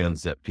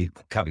understands that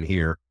people come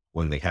here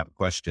when they have a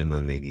question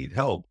and they need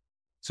help.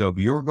 So if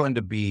you're going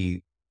to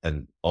be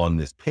on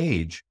this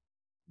page,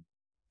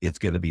 it's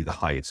going to be the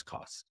highest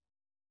cost.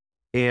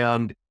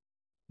 And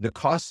the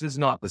cost is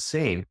not the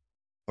same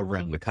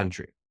around the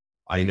country.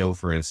 I know,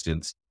 for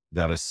instance,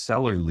 that a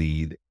seller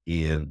lead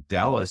in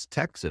Dallas,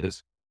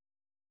 Texas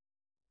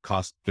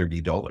costs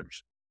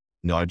 $30.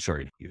 No, I'm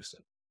sorry,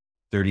 Houston,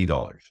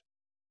 $30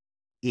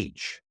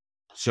 each.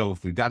 So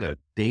if we've got a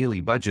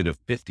daily budget of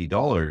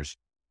 $50,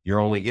 you're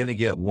only going to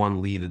get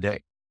one lead a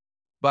day,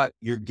 but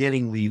you're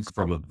getting leads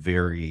from a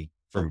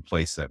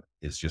place that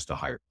is just a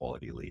higher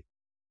quality lead.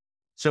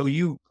 So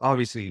you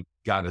obviously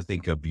got to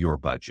think of your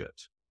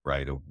budget,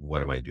 right? Of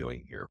what am I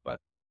doing here? But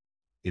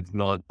it's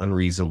not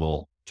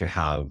unreasonable to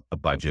have a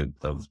budget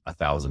of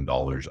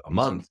 $1,000 a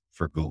month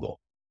for Google,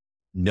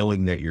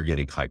 knowing that you're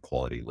getting high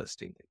quality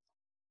listing.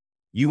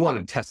 You want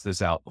to test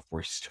this out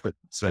before you start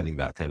spending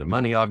that kind of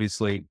money,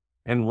 obviously,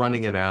 and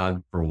running an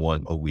ad for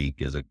one a week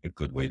is a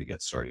good way to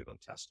get started on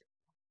testing.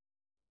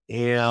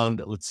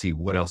 And let's see,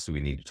 what else do we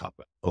need to talk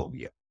about? Oh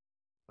yeah,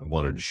 I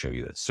wanted to show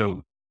you this.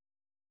 So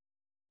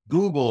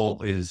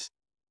Google is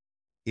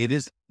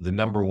the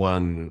number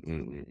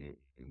one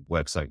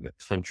website in the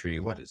country.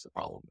 What is the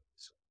problem?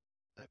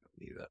 I don't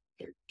need that.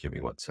 Here, give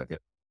me 1 second.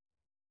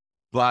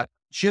 But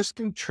just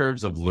in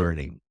terms of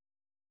learning,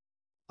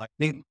 I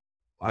think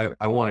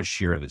I want to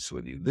share this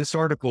with you. This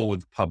article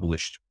was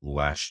published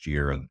last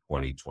year in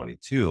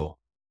 2022,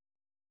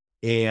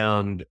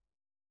 and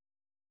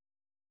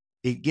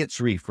it gets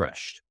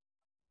refreshed.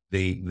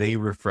 They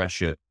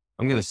refresh it.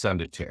 I'm going to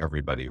send it to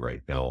everybody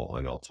right now,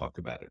 and I'll talk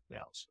about it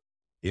now. So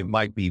it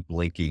might be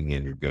blinking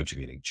in your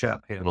GoToMeeting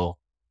chat panel.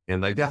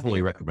 And I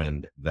definitely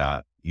recommend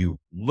that you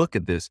look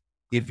at this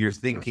if you're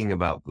thinking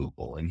about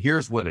Google. And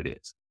here's what it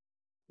is.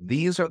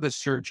 These are the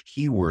search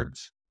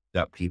keywords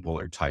that people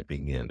are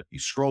typing in. If you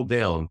scroll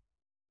down,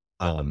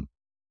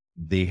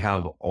 they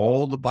have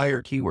all the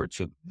buyer keywords.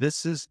 So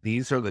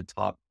these are the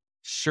top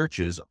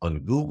searches on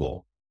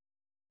Google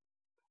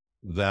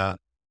that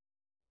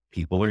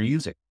people are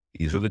using.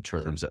 These are the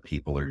terms that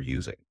people are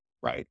using,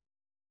 right?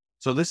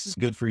 So this is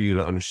good for you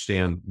to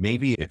understand.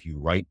 Maybe if you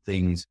write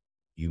things,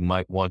 you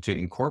might want to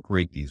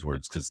incorporate these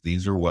words because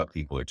these are what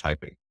people are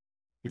typing.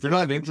 If you're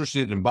not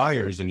interested in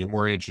buyers and you're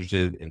more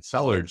interested in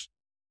sellers,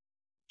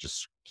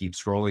 just keep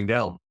scrolling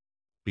down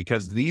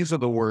because these are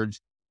the words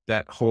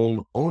that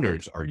home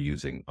owners are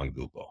using on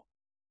Google.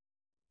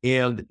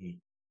 And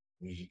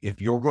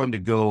if you're going to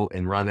go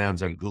and run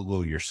ads on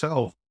Google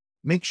yourself,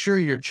 make sure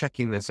you're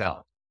checking this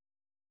out.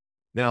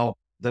 Now,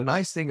 the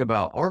nice thing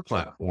about our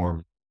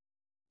platform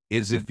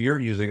is if you're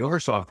using our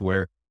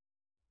software,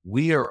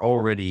 we are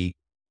already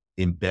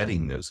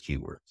embedding those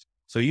keywords.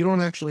 So you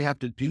don't actually have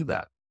to do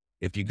that.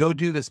 If you go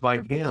do this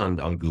by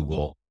hand on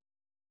Google,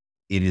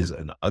 it is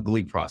an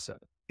ugly process.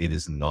 It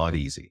is not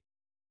easy.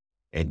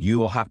 And you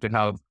will have to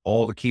have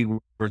all the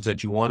keywords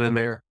that you want in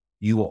there.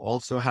 You will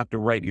also have to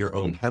write your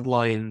own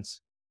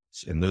headlines.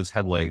 And those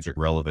headlines are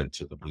relevant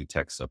to the blue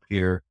text up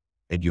here.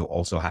 And you'll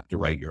also have to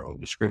write your own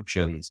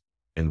descriptions.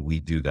 And we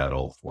do that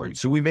all for you.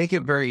 So we make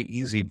it very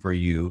easy for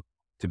you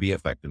to be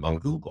effective on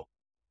Google,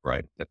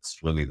 right? That's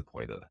really the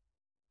point of that.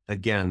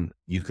 Again,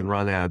 you can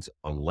run ads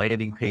on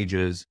landing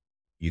pages.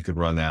 You can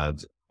run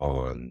ads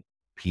on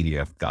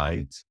PDF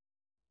guides.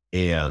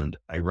 And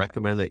I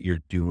recommend that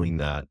you're doing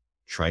that,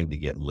 trying to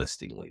get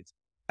listing leads.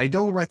 I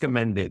don't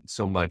recommend it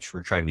so much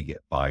for trying to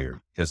get buyers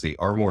because they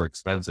are more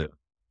expensive.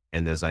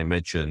 And as I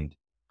mentioned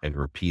and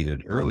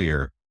repeated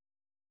earlier,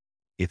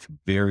 it's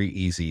very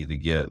easy to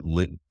get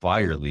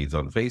buyer leads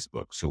on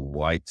Facebook. So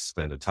why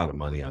spend a ton of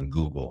money on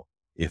Google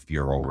if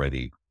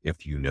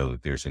you know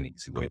that there's an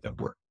easy way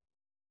that works?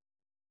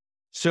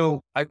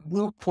 So I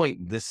will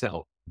point this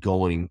out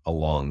going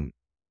along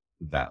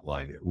that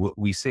line.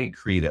 We say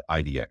create an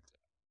IDX.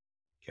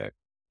 Okay.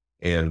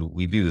 And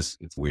we do this,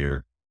 it's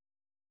weird,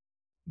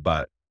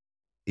 but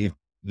if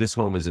this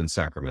home is in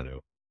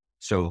Sacramento,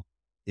 so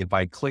if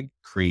I click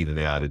create an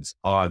ad, it's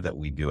odd that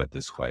we do it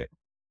this way,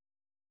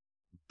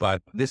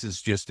 but this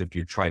is just if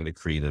you're trying to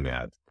create an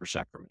ad for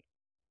Sacramento.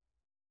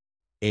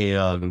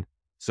 And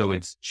so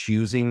it's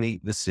choosing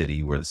the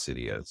city where the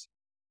city is.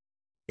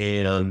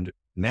 And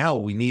now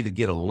we need to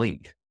get a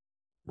link,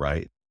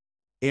 right?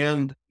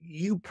 And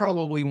you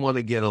probably want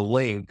to get a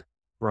link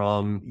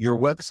from your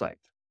website.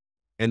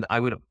 And I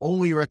would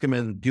only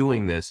recommend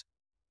doing this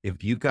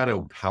if you've got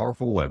a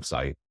powerful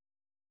website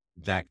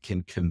that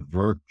can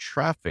convert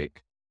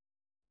traffic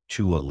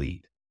to a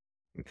lead.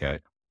 Okay.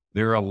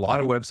 There are a lot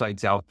of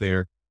websites out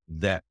there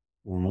that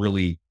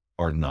really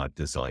are not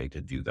designed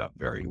to do that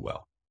very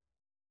well.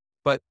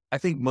 But I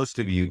think most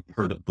of you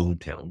heard of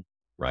Boomtown,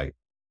 right?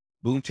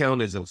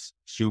 Boomtown is a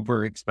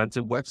super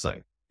expensive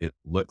website. It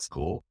looks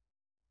cool.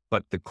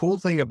 But the cool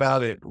thing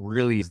about it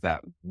really is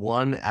that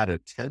 1 out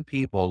of 10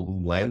 people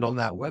who land on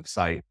that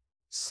website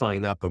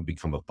sign up and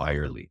become a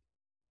buyer lead,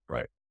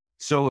 right?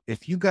 So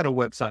if you've got a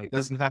website, it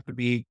doesn't have to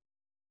be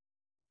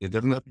It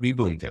doesn't have to be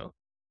Boomtown.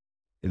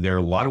 And there are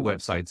a lot of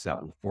websites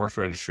that will force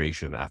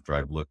registration after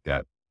I've looked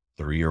at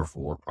 3 or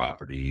 4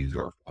 properties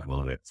or I'm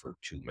on it for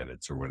 2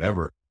 minutes or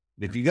whatever.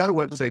 If you got a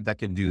website that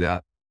can do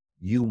that,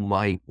 you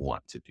might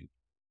want to do.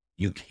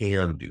 You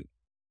can do.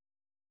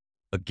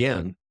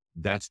 Again,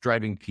 that's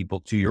driving people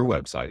to your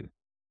website.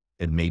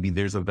 And maybe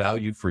there's a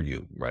value for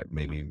you, right?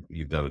 Maybe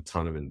you've done a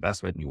ton of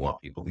investment and you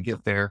want people to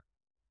get there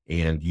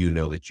and you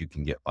know that you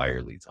can get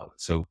buyer leads on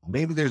it. So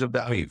maybe there's a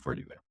value for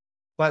you there.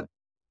 But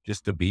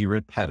just to be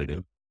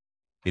repetitive,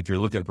 if you're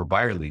looking for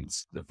buyer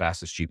leads, the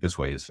fastest, cheapest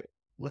way is,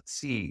 let's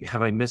see,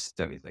 have I missed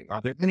anything?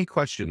 Are there any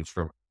questions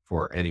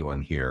for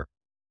anyone here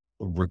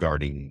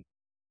regarding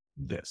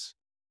this?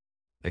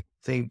 I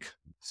think,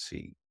 let's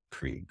see,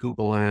 create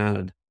Google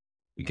ad.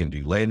 We can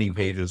do landing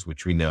pages,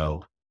 which we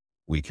know.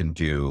 We can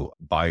do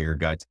buyer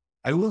guides.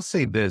 I will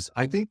say this,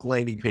 I think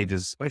landing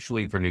pages,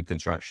 especially for new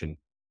construction,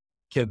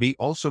 can be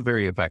also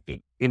very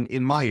effective.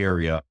 In my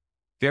area,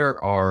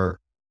 there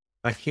are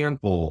a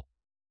handful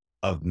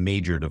of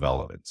major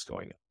developments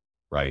going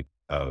on, right?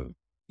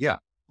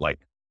 Like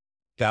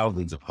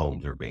thousands of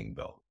homes are being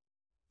built.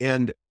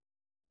 And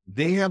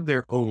they have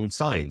their own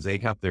signs. They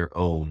have their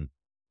own,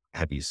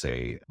 how do you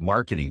say,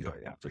 marketing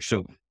going after.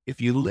 So if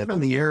you live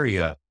in the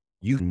area,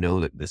 you know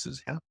that this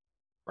is happening,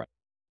 right?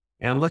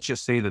 And let's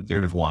just say that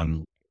there's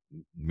one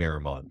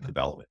Marymount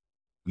development.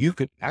 You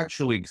could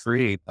actually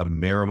create a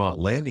Marymount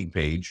landing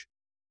page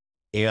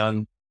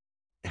and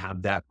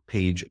have that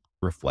page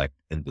reflect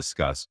and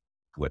discuss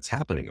what's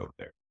happening over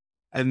there.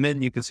 And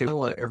then you can say, I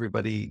want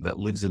everybody that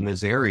lives in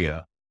this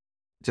area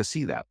to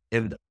see that.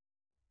 And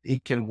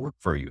it can work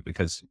for you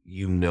because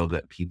you know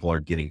that people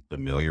are getting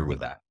familiar with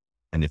that.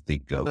 And if they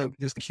go, I'm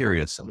just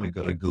curious, I'm going to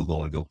go to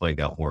Google and go find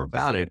out more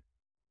about it.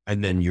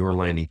 And then your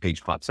landing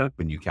page pops up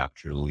and you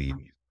capture the lead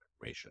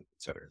information,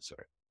 et cetera, et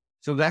cetera.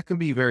 So that can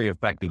be very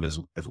effective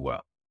as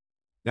well.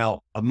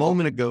 Now, a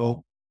moment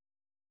ago,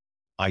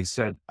 I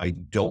said, I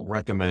don't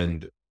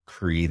recommend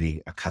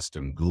creating a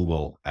custom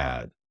Google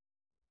ad.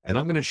 And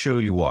I'm going to show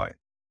you why.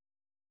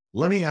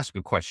 Let me ask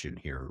a question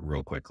here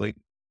real quickly.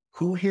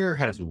 Who here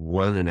has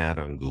run an ad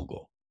on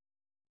Google?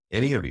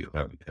 Any of you,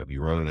 have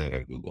you run an ad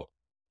on Google?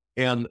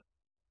 And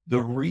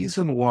the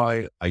reason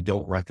why I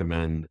don't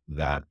recommend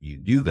that you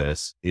do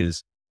this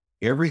is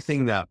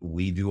everything that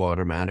we do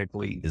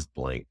automatically is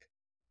blank.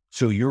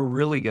 So you're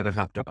really going to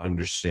have to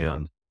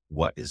understand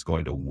what is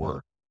going to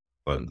work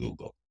on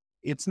Google.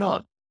 It's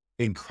not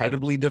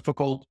incredibly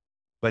difficult,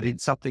 but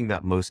it's something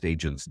that most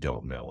agents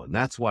don't know. And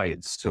that's why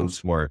it's so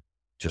smart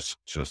just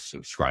to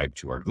subscribe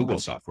to our Google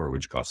software,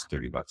 which costs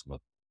 $30 a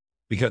month,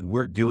 because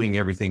we're doing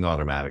everything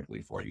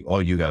automatically for you.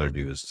 All you got to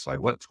do is decide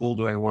what tool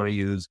do I want to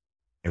use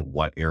and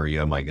what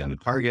area am I going to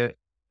target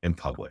and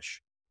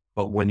publish.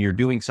 But when you're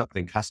doing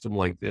something custom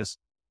like this,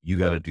 you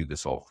got to do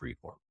this all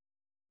freeform.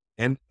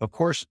 And of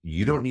course,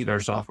 you don't need our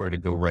software to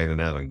go write an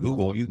ad on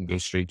Google. You can go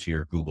straight to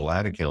your Google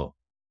ad account.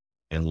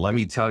 And let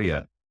me tell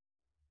you,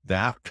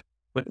 that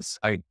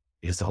website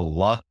is a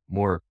lot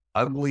more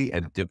ugly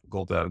and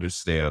difficult to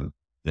understand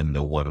than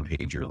the one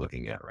page you're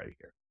looking at right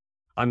here.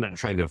 I'm not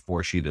trying to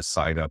force you to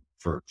sign up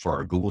for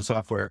our Google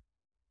software.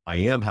 I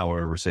am,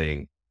 however,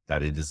 saying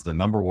that it is the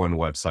 #1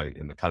 website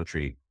in the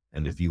country.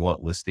 And if you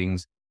want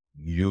listings,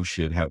 you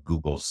should have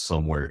Google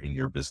somewhere in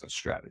your business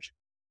strategy.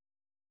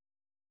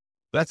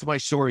 That's my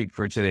story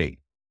for today.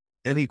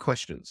 Any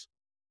questions?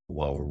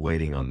 While we're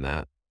waiting on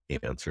that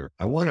answer,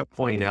 I want to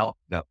point out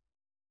that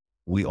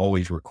we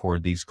always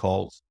record these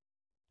calls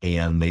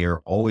and they are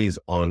always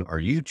on our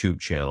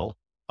YouTube channel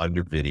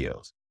under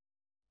videos.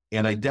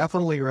 And I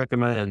definitely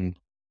recommend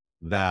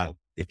that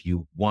if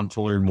you want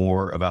to learn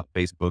more about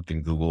Facebook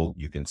and Google,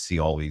 you can see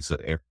all these.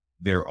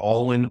 They're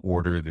all in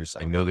order.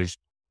 I know there's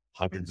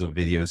hundreds of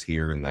videos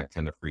here and that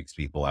kind of freaks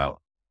people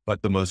out,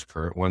 but the most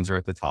current ones are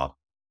at the top.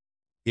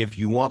 If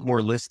you want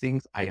more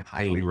listings, I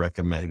highly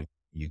recommend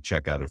you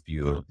check out a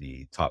few of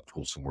the top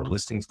tools for more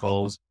listings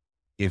calls.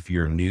 If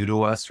you're new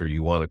to us or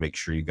you want to make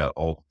sure you got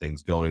all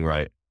things going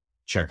right,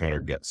 check out our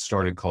Get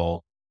Started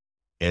call.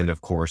 And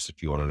of course,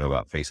 if you want to know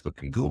about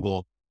Facebook and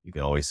Google, you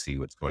can always see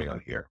what's going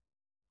on here.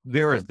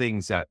 There are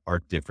things that are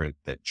different,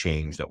 that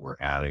change, that we're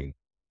adding.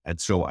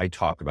 And so I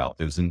talk about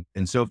those. And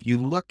so if you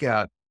look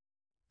at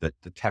the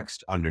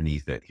text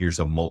underneath it, here's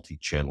a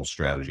multi-channel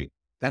strategy.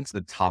 That's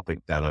the topic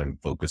that I'm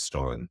focused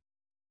on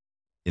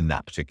in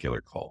that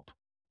particular call.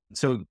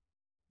 So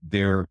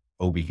there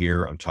over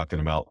here, I'm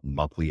talking about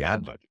monthly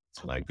ad budgets.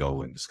 And I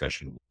go in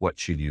discussion, what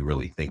should you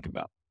really think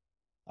about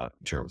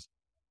in terms?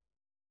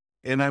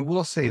 And I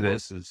will say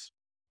this is,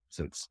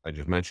 since I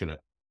just mentioned it,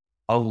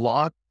 a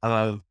lot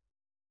of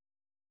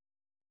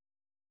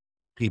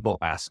people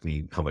ask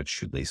me how much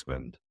should they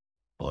spend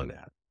on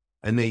ad.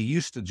 And they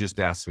used to just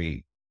ask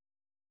me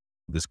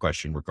this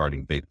question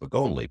regarding Facebook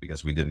only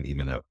because we didn't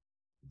even have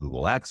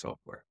Google Ad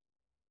software.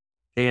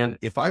 And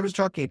if I was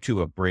talking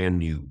to a brand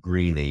new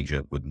green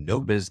agent with no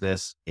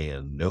business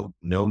and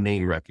no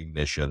name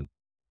recognition,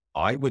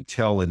 I would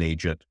tell an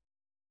agent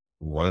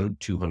run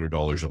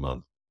 $200 a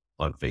month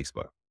on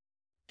Facebook.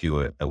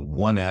 do a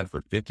one ad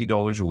for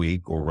 $50 a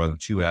week or run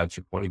 2 ads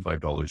for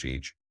 $25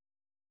 each.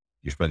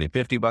 You're spending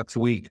 $50 a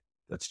week.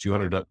 That's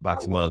 $200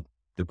 a month.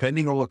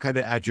 Depending on what kind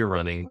of ad you're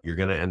running, you're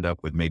going to end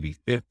up with maybe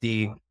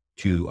 50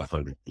 to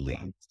 100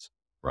 leads,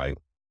 right?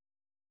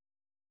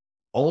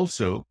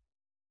 Also,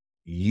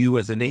 you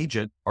as an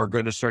agent are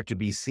going to start to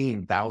be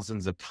seen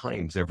thousands of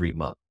times every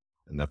month.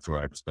 And that's where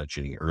I was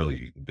mentioning earlier.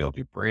 You can build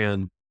your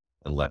brand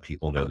and let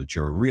people know that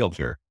you're a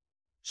realtor.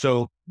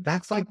 So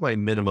that's like my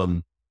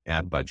minimum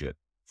ad budget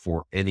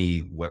for any,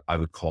 what I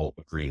would call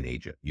a green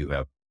agent. You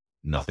have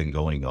nothing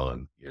going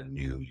on. You're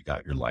new. You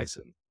got your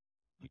license.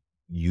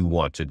 You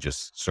want to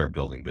just start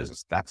building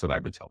business. That's what I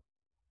would tell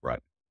you, right?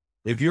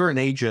 If you're an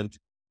agent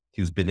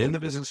who's been in the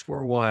business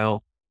for a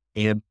while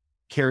and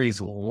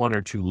carries 1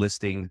 or 2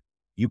 listings,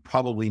 you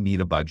probably need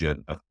a budget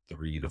of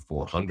 $300 to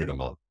 $400 a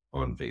month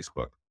on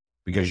Facebook,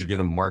 because you're going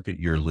to market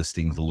your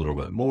listings a little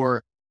bit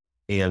more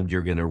and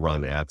you're going to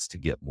run ads to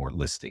get more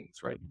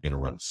listings, right? You're going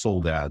to run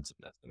sold ads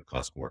and that's going to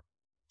cost more.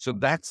 So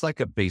that's like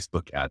a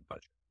Facebook ad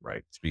budget,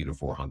 right? $300 to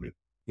 $400.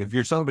 If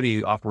you're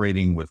somebody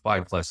operating with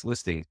 5+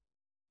 listings,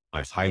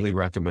 I highly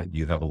recommend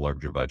you have a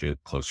larger budget,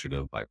 closer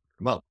to $500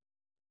 a month.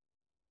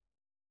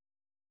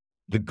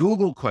 The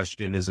Google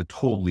question is a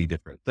totally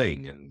different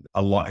thing, and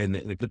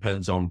it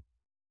depends on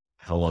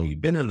how long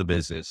you've been in the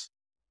business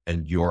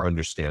and your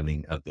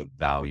understanding of the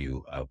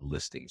value of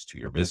listings to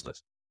your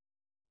business.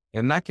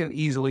 And that can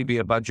easily be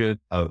a budget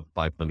of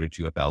 $500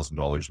 to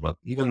 $1,000 a month,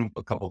 even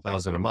a couple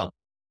thousand a month.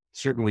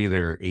 Certainly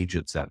there are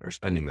agents that are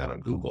spending that on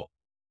Google.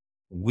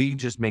 We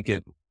just make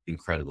it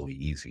incredibly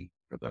easy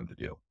for them to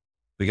do.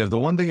 Because the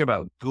one thing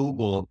about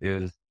Google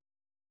is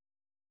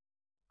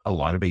a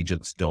lot of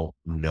agents don't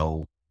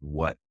know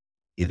what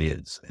it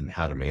is and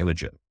how to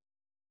manage it.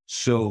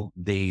 So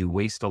they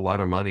waste a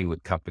lot of money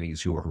with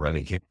companies who are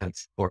running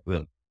ads for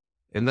them.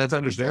 And that's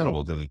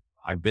understandable, because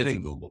I've been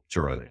in Google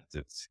to run ads.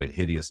 It's a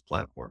hideous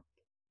platform.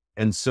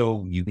 And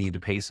so you need to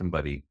pay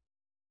somebody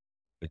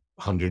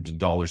hundreds of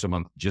dollars a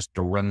month just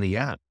to run the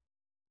ad.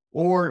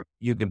 Or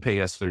you can pay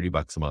us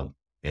 $30 a month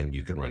and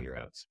you can run your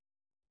ads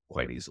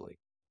quite easily.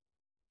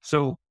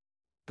 So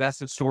that's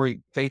the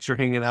story. Thanks for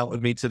hanging out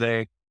with me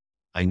today.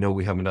 I know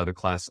we have another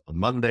class on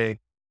Monday.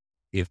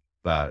 If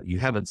you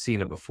haven't seen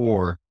it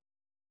before,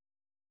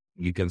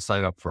 you can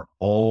sign up for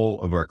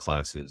all of our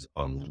classes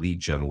on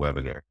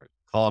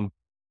leadgenwebinar.com.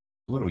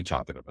 What are we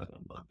talking about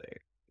on Monday?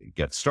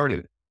 Get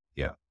started.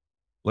 Yeah.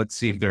 Let's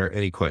see if there are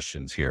any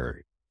questions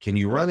here. Can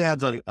you run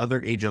ads on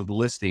other agent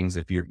listings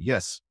if you're,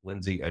 yes,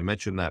 Lindsay, I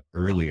mentioned that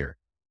earlier.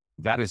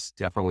 That is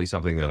definitely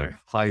something that I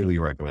highly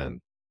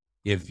recommend.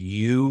 If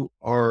you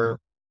are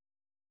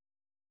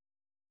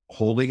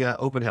holding an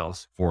open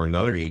house for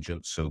another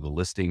agent, so the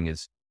listing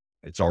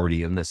it's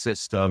already in the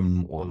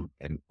system,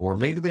 or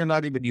maybe they're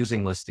not even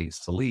using listings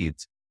to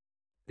leads,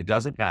 it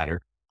doesn't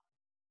matter.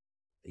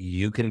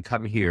 You can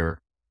come here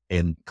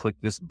and click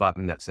this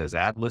button that says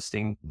add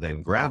listing,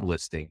 then grab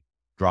listing,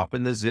 drop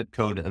in the zip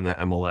code and the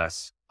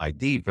MLS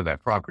ID for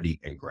that property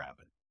and grab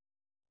it.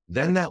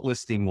 Then that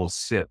listing will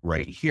sit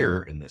right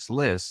here in this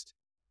list.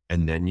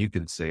 And then you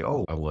can say,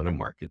 oh, I want to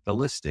market the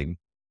listing.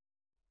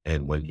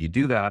 And when you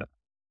do that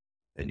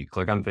and you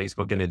click on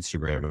Facebook and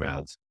Instagram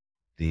ads,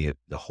 the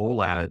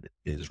whole ad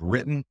is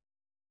written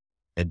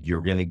and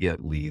you're going to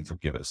get leads. I'll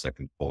give it a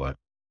second to pull it.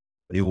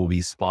 It will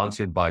be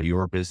sponsored by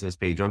your business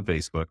page on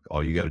Facebook.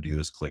 All you got to do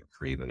is click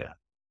create an ad.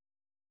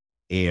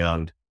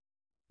 And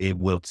it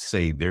will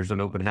say there's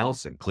an open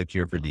house and click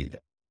here for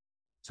detail.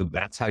 So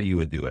that's how you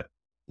would do it.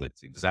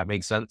 Let's see. Does that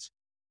make sense?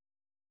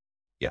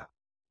 Yeah.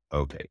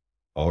 Okay.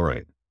 All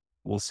right.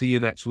 We'll see you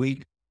next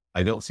week.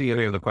 I don't see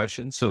any other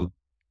questions. So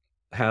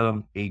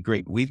have a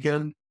great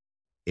weekend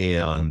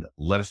and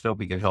let us know if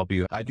we can help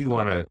you. I do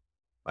want to,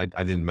 I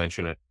didn't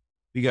mention it.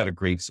 We got a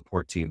great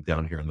support team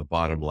down here in the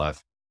bottom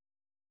left.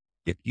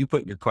 If you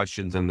put your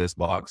questions in this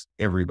box,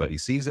 everybody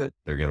sees it.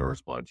 They're going to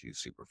respond to you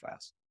super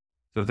fast.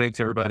 So thanks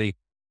everybody.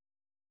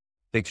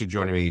 Thanks for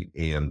joining me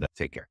and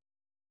take care.